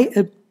the right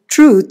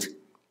truth,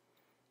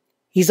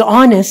 he's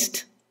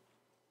honest.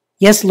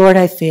 Yes, Lord,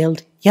 I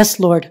failed. Yes,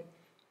 Lord,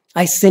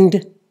 I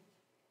sinned.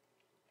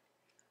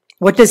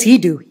 What does he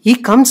do? He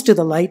comes to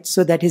the light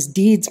so that his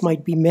deeds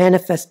might be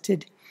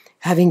manifested,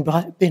 having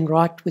been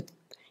wrought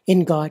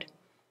in God.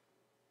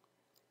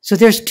 So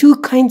there's two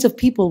kinds of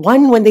people.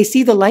 One, when they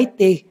see the light,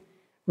 they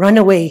run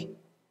away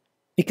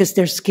because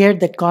they're scared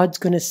that God's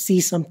going to see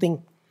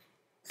something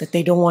that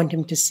they don't want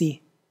him to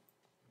see.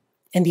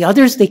 And the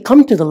others, they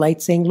come to the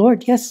light saying,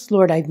 Lord, yes,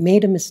 Lord, I've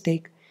made a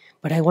mistake,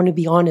 but I want to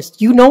be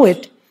honest. You know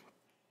it.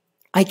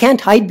 I can't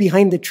hide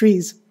behind the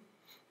trees.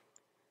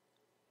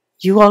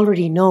 You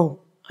already know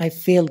I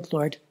failed,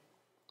 Lord.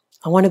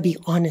 I want to be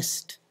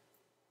honest.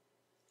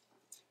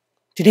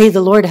 Today,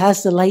 the Lord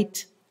has the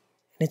light,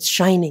 and it's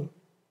shining.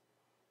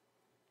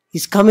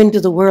 He's come into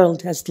the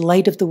world as the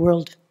light of the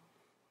world.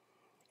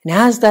 And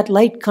as that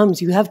light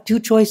comes, you have two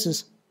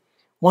choices.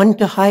 One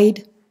to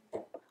hide,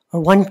 or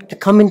one to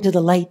come into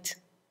the light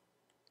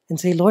and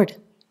say, Lord,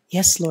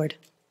 yes, Lord.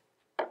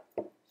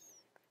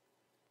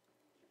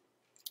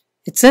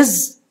 It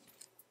says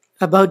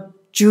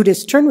about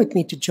Judas, turn with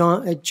me to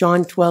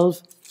John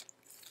 12,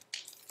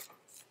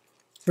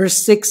 verse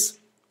 6.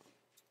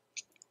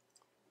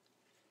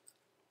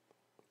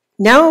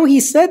 Now he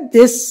said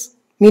this,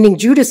 meaning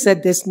Judas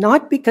said this,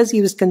 not because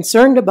he was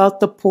concerned about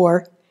the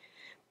poor,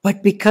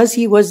 but because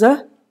he was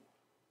a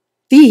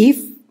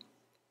thief.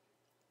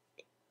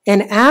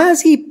 And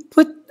as he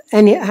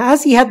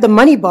had the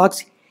money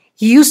box,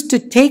 he used to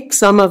take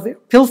some of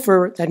it,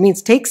 pilfer, that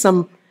means take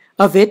some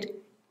of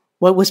it,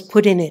 what was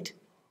put in it.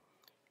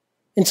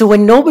 And so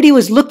when nobody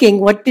was looking,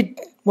 what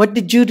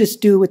did Judas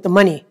do with the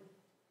money?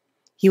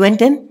 He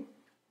went in,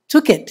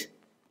 took it.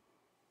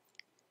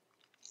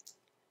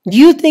 Do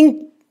you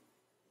think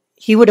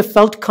he would have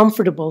felt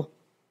comfortable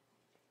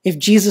if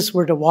Jesus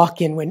were to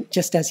walk in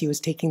just as he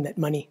was taking that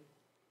money?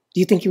 Do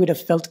you think he would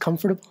have felt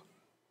comfortable?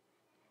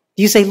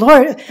 Do you say,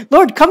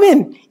 Lord, come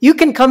in. You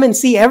can come and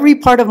see every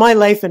part of my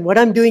life and what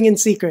I'm doing in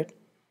secret?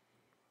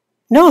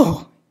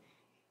 No.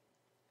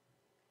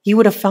 He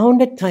would have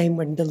found a time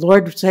when the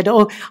Lord said,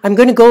 oh, I'm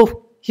going to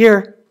go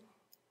here.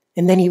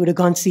 And then he would have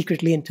gone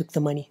secretly and took the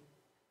money.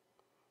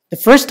 The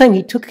first time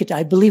he took it,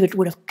 I believe it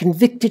would have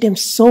convicted him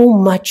so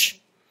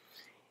much.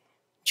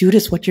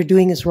 Judas, what you're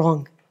doing is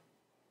wrong.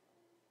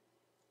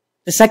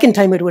 The second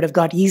time it would have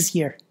got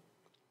easier.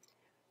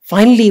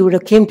 Finally, he would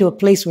have came to a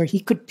place where he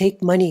could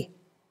take money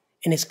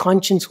and his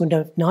conscience would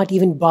have not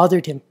even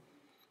bothered him,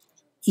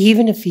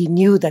 even if he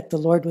knew that the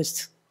Lord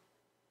was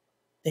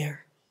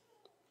there.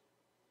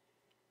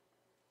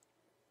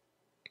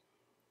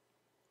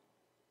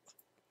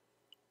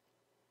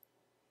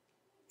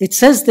 It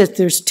says that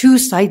there's two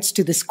sides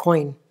to this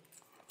coin.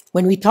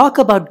 When we talk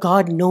about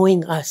God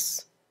knowing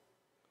us,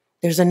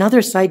 there's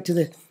another side to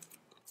the...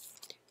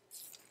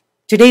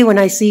 Today when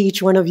I see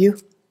each one of you,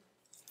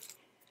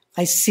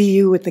 I see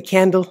you with the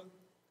candle.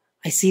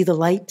 I see the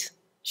light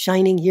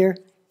shining here,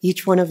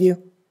 each one of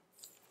you.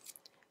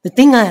 The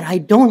thing that I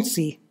don't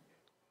see,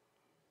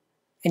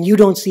 and you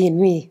don't see in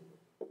me,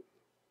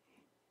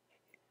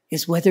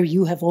 is whether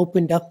you have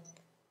opened up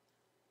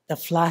the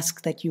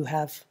flask that you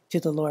have to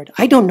the Lord.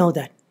 I don't know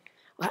that.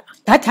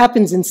 That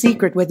happens in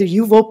secret, whether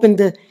you've opened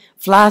the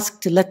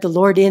flask to let the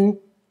Lord in,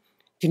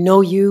 to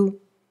know you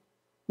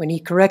when He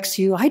corrects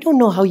you. I don't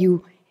know how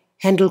you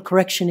handle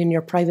correction in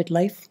your private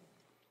life.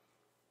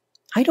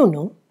 I don't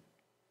know.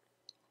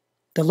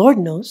 The Lord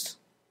knows.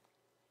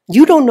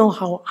 You don't know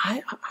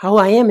how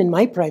I am in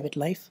my private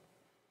life.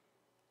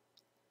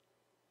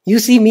 You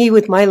see me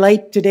with my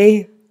light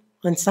today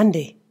on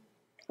Sunday.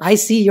 I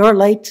see your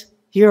light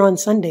here on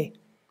Sunday.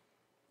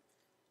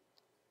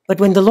 But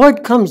when the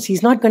Lord comes,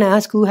 He's not going to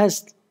ask who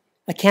has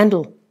a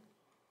candle.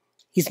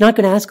 He's not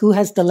going to ask who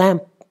has the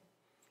lamp.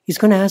 He's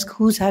going to ask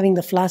who's having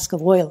the flask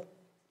of oil.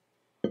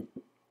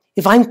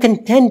 If I'm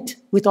content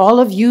with all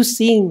of you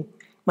seeing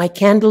my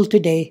candle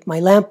today, my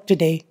lamp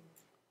today,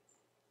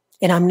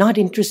 and I'm not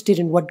interested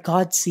in what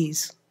God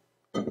sees,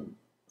 I'm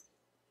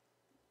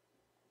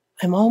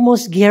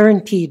almost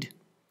guaranteed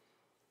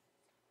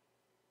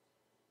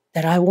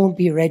that I won't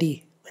be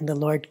ready when the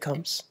Lord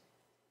comes,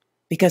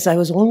 because I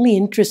was only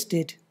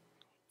interested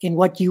in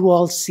what you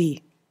all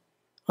see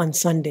on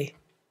Sunday,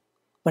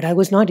 but I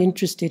was not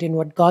interested in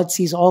what God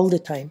sees all the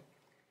time,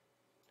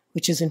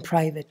 which is in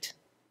private.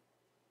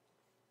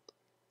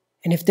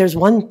 And if there's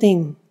one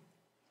thing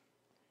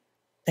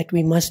that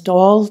we must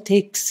all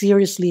take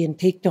seriously and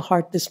take to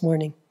heart this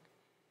morning,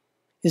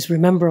 is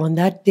remember on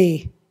that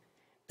day,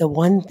 the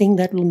one thing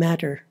that will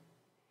matter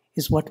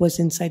is what was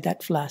inside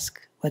that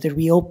flask, whether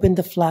we opened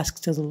the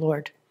flask to the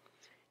Lord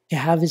to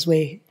have His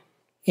way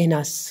in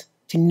us,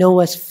 to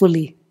know us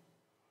fully,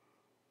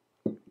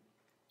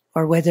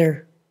 or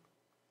whether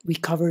we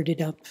covered it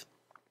up.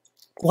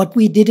 What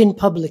we did in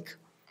public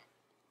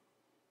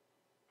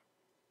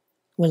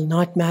will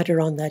not matter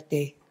on that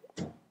day.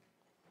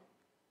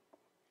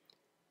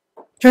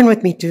 Turn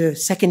with me to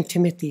 2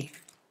 Timothy.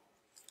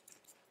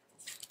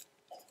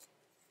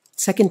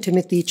 2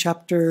 Timothy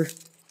chapter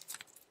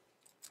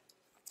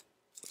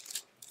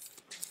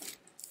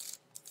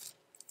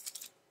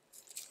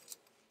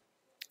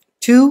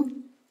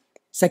 2.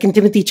 2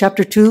 Timothy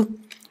chapter 2,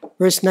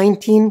 verse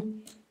 19.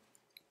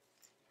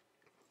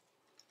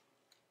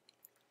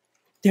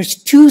 There's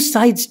two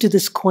sides to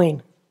this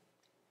coin.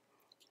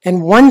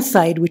 And one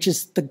side, which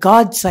is the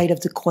God side of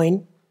the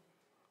coin,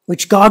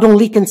 which God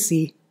only can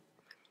see.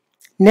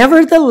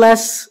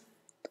 Nevertheless,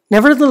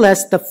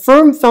 the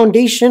firm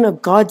foundation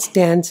of God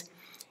stands,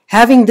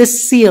 having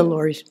this seal,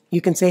 or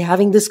you can say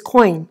having this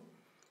coin.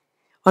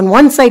 On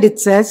one side it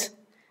says,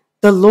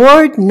 the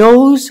Lord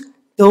knows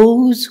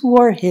those who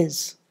are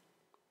His.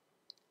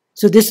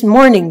 So this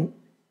morning,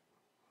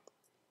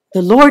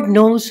 the Lord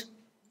knows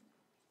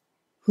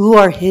who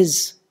are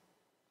His,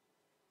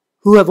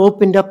 who have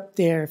opened up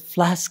their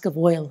flask of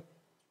oil.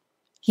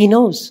 He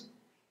knows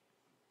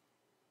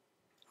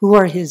who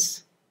are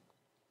His.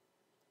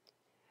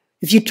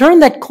 If you turn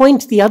that coin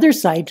to the other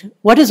side,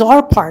 what is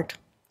our part?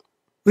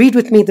 Read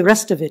with me the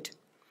rest of it.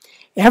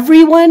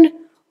 Everyone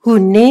who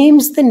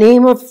names the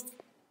name of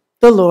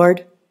the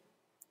Lord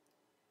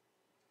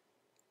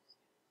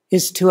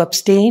is to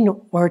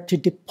abstain or to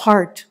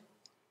depart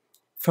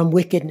from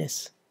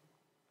wickedness.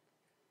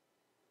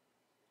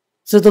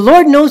 So the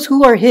Lord knows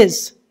who are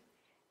His.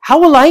 How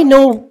will I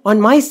know on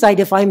my side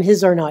if I'm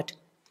His or not?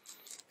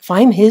 If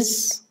I'm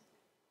His,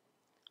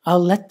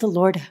 I'll let the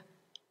Lord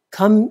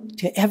come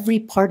to every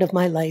part of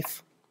my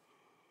life,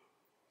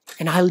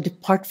 and I'll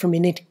depart from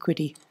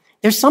iniquity.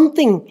 There's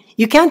something,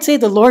 you can't say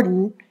the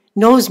Lord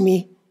knows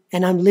me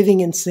and I'm living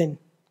in sin.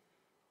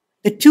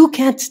 The two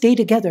can't stay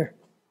together.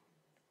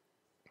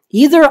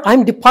 Either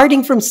I'm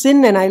departing from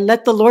sin and I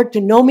let the Lord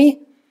to know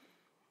me,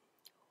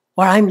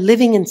 or I'm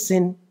living in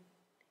sin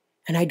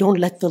and I don't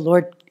let the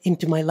Lord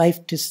into my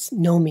life to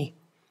know me.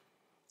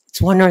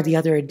 It's one or the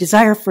other, a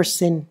desire for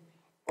sin.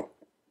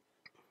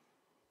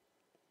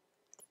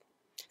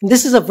 And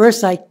this is a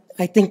verse I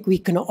think we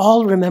can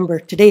all remember.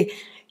 Today,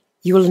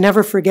 you will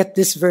never forget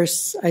this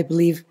verse, I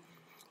believe.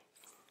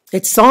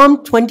 It's Psalm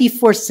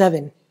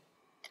 24:7.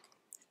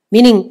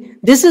 Meaning,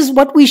 this is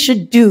what we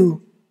should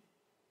do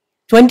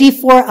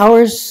 24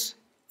 hours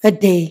a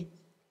day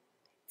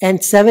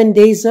and 7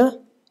 days a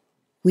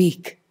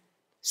week.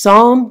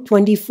 Psalm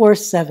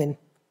 24:7.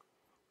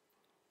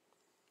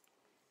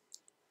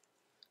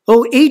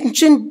 O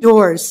ancient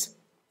doors,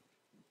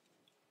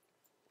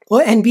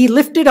 and be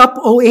lifted up,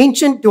 O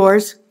ancient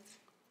doors,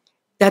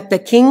 that the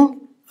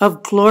King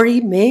of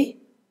glory may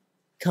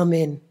come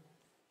in.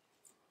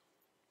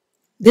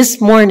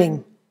 This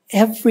morning,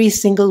 every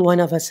single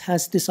one of us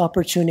has this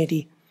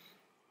opportunity.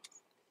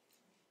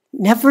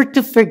 Never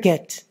to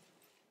forget,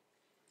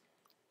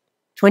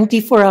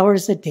 24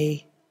 hours a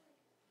day,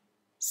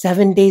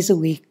 7 days a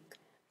week,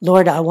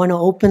 Lord, I want to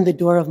open the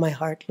door of my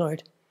heart,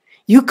 Lord.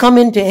 You come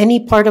into any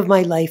part of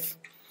my life.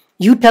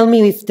 You tell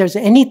me if there's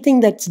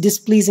anything that's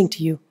displeasing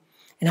to you,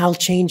 and I'll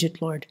change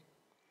it, Lord.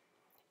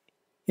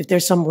 If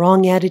there's some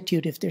wrong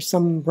attitude, if there's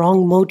some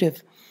wrong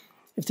motive,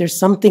 if there's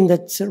something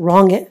that's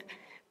wrong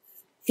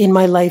in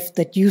my life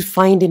that you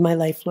find in my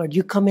life, Lord,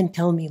 you come and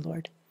tell me,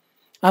 Lord.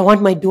 I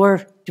want my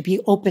door to be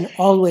open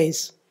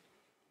always,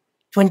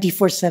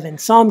 24/7.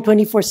 Psalm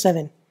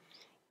 24/7.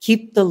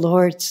 Keep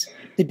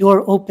the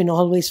door open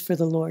always for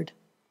the Lord.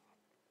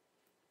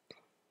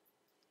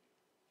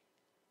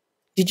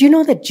 Did you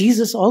know that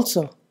Jesus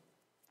also,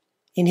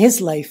 in his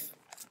life,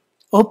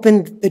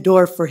 opened the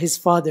door for his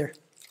Father?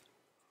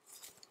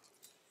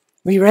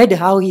 We read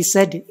how he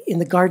said in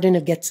the Garden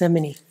of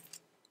Gethsemane,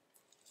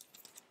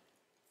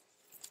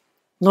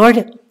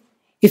 Lord,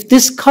 if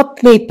this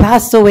cup may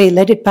pass away,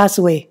 let it pass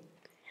away.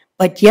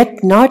 But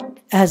yet not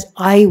as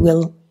I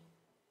will,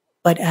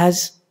 but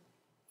as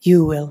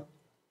you will.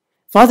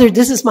 Father,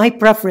 this is my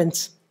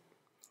preference.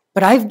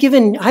 But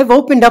I've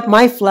opened up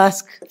my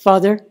flask,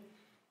 Father.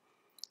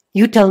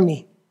 You tell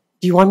me,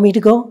 do you want me to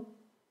go?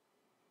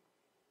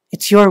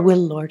 It's your will,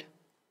 Lord.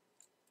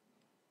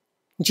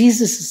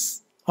 Jesus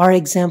is our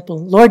example.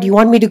 Lord, you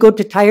want me to go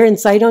to Tyre and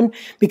Sidon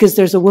because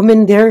there's a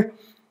woman there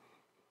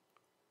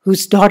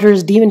whose daughter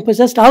is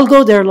demon-possessed? I'll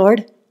go there,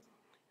 Lord.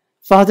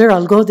 Father,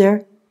 I'll go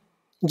there.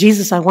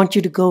 Jesus, I want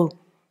you to go.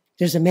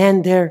 There's a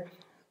man there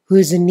who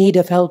is in need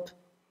of help,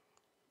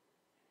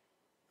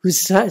 whose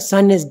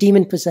son is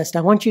demon-possessed.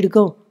 I want you to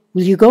go.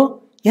 Will you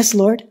go? Yes,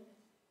 Lord.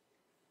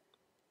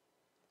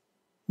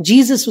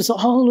 Jesus was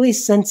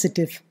always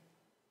sensitive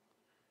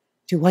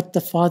to what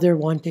the Father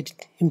wanted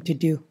him to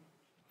do.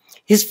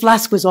 His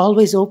flask was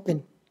always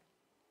open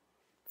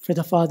for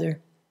the Father.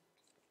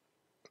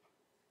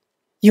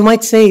 You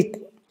might say,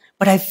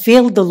 but I've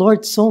failed the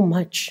Lord so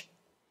much.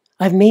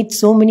 I've made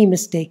so many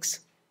mistakes.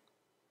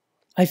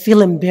 I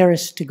feel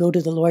embarrassed to go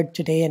to the Lord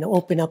today and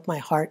open up my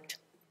heart.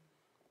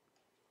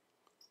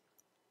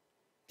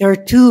 There are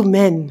two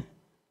men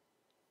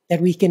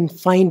that we can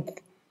find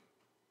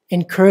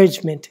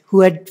encouragement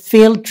who had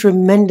failed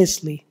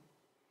tremendously,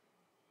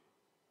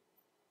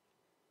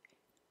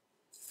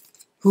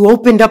 who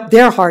opened up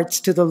their hearts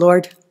to the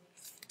Lord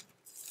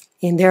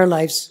in their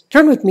lives.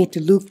 Turn with me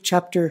to Luke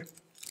chapter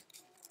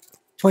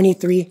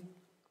 23.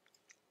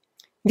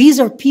 These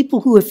are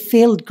people who have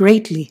failed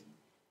greatly,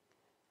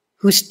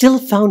 who still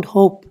found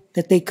hope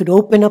that they could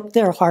open up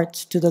their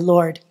hearts to the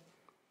Lord.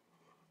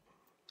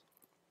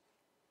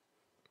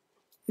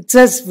 It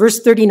says,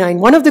 verse 39,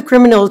 one of the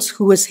criminals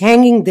who was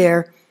hanging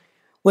there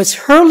was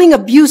hurling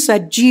abuse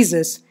at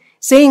Jesus,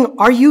 saying,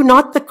 are you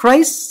not the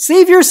Christ?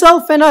 Save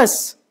yourself and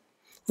us.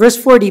 Verse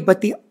 40,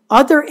 but the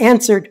other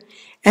answered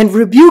and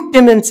rebuked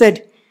him and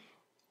said,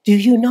 do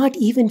you not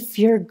even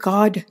fear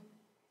God,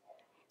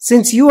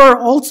 since you are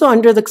also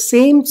under the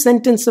same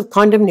sentence of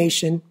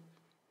condemnation?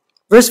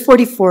 Verse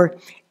 44,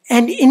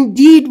 and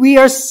indeed we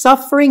are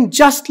suffering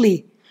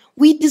justly.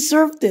 We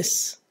deserve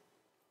this.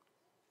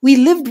 We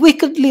lived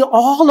wickedly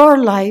all our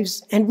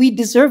lives, and we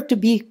deserve to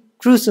be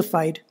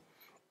crucified.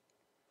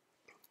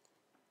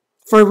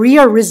 For we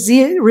are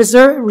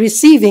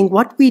receiving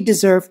what we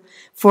deserve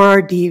for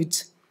our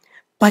deeds.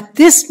 But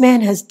this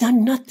man has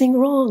done nothing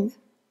wrong.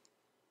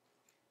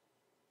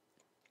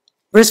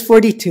 Verse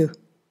 42.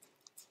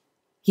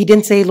 He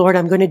didn't say, Lord,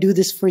 I'm going to do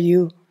this for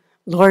you.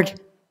 Lord,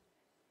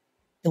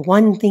 the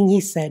one thing he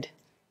said,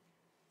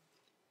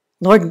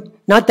 Lord,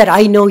 not that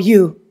I know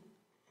you.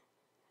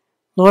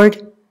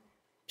 Lord,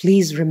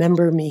 please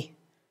remember me.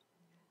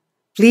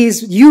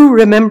 Please, you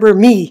remember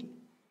me.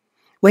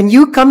 When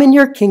you come in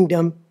your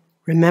kingdom,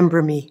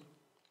 remember me.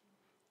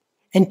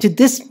 And to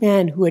this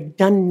man who had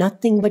done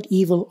nothing but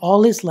evil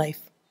all his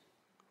life,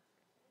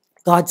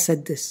 God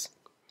said this.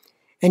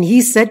 And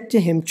he said to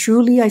him,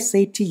 truly I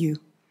say to you,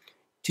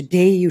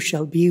 today you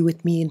shall be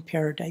with me in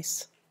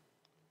paradise.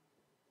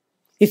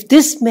 If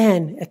this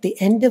man at the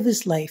end of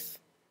his life,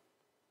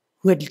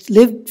 who had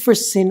lived for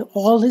sin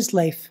all his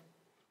life,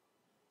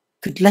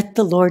 could let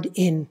the Lord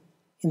in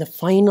the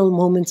final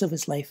moments of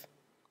his life,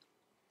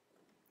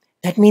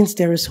 that means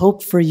there is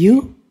hope for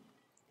you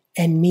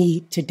and me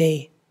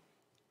today.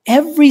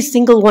 Every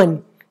single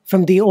one,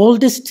 from the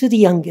oldest to the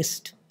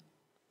youngest,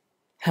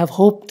 have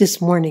hope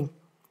this morning.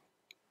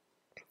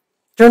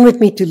 Turn with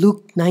me to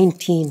Luke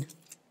 19,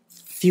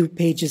 a few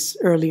pages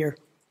earlier.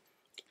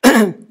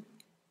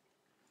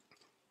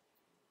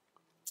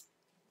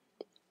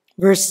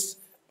 Verse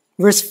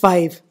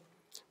 5.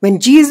 When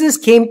Jesus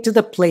came to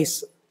the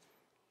place,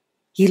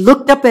 he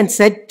looked up and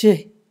said to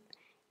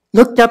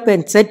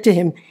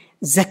him,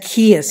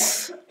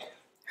 Zacchaeus,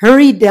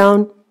 hurry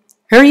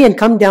and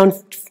come down,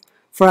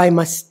 for I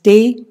must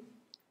stay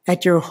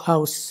at your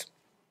house.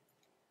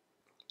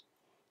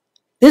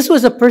 This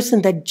was a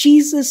person that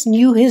Jesus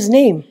knew his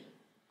name.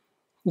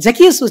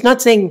 Zacchaeus was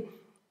not saying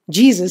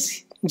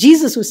Jesus.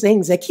 Jesus was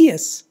saying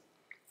Zacchaeus.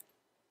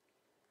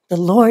 The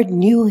Lord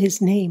knew his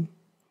name.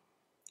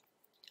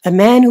 A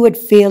man who had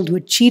failed, who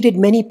had cheated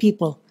many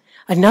people.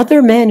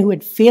 Another man who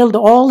had failed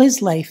all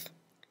his life.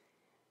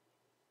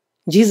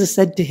 Jesus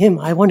said to him,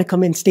 I want to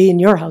come and stay in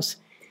your house.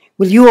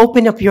 Will you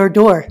open up your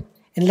door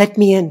and let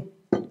me in?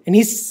 And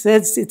it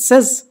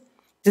says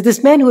to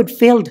this man who had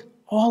failed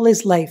all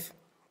his life.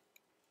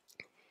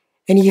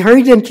 And he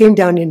hurried and came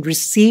down and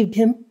received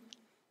him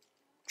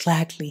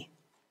gladly.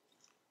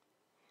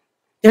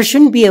 There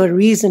shouldn't be a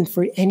reason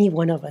for any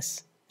one of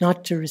us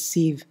not to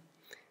receive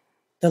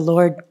the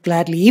Lord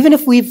gladly. Even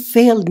if we've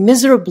failed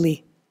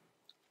miserably,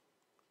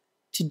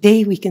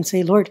 today we can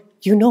say, Lord,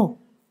 you know,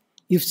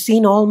 you've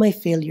seen all my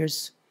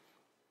failures.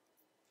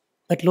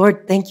 But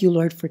Lord, thank you,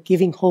 Lord, for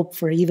giving hope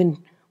for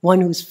even one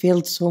who's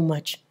failed so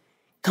much.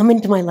 Come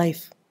into my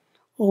life.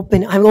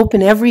 I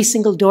open every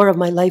single door of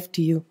my life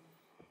to you.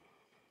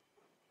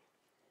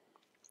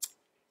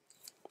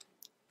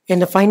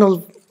 And the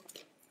final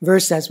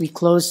verse as we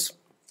close,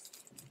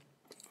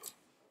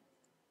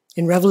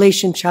 in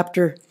Revelation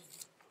chapter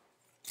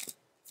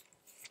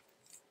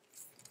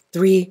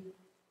 3,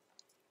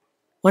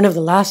 one of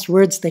the last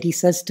words that he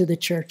says to the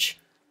church.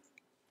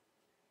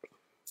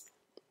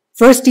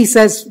 First he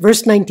says,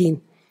 verse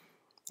 19,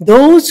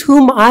 those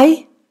whom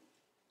I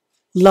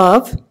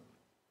love,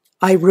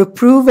 I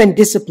reprove and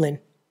discipline.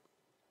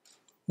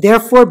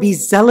 Therefore be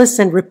zealous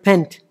and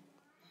repent.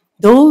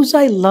 Those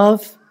I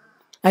love,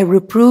 I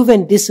reprove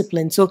and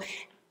discipline. So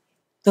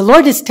the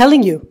Lord is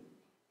telling you,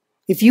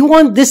 if you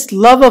want this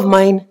love of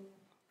mine,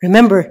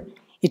 remember,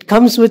 it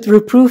comes with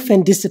reproof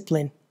and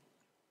discipline.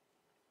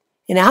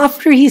 And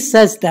after he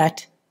says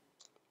that,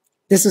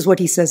 this is what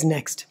he says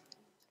next.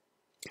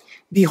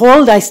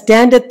 Behold, I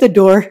stand at the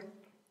door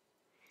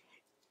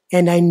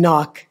and I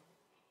knock.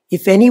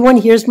 If anyone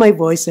hears my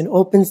voice and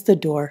opens the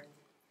door,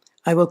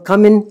 I will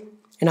come in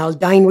and I'll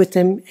dine with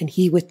him and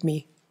he with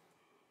me.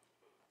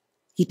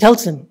 He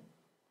tells him,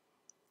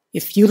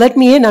 if you let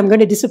me in, I'm going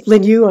to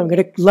discipline you. I'm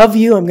going to love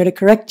you. I'm going to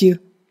correct you.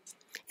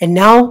 And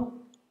now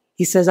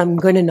he says, I'm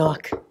going to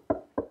knock.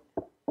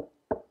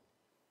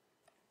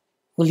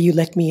 Will you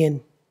let me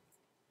in?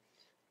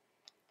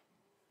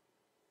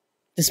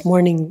 This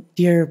morning,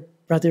 dear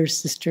brother,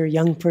 sister,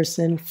 young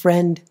person,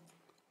 friend,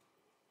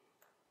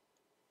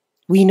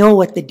 we know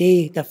what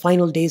the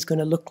final day is going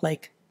to look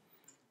like.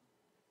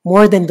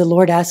 More than the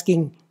Lord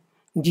asking,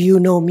 do you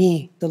know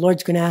me? The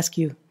Lord's going to ask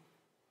you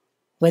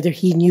whether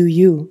he knew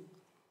you.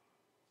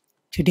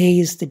 Today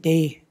is the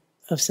day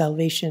of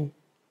salvation.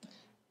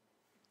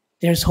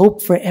 There's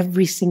hope for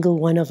every single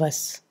one of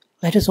us.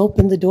 Let us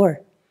open the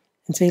door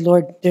and say,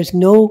 Lord, there's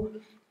no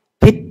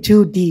pit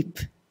too deep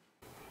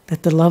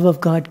that the love of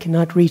God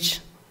cannot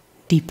reach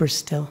deeper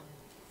still.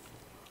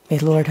 May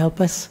the Lord help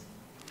us.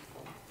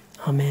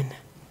 Amen.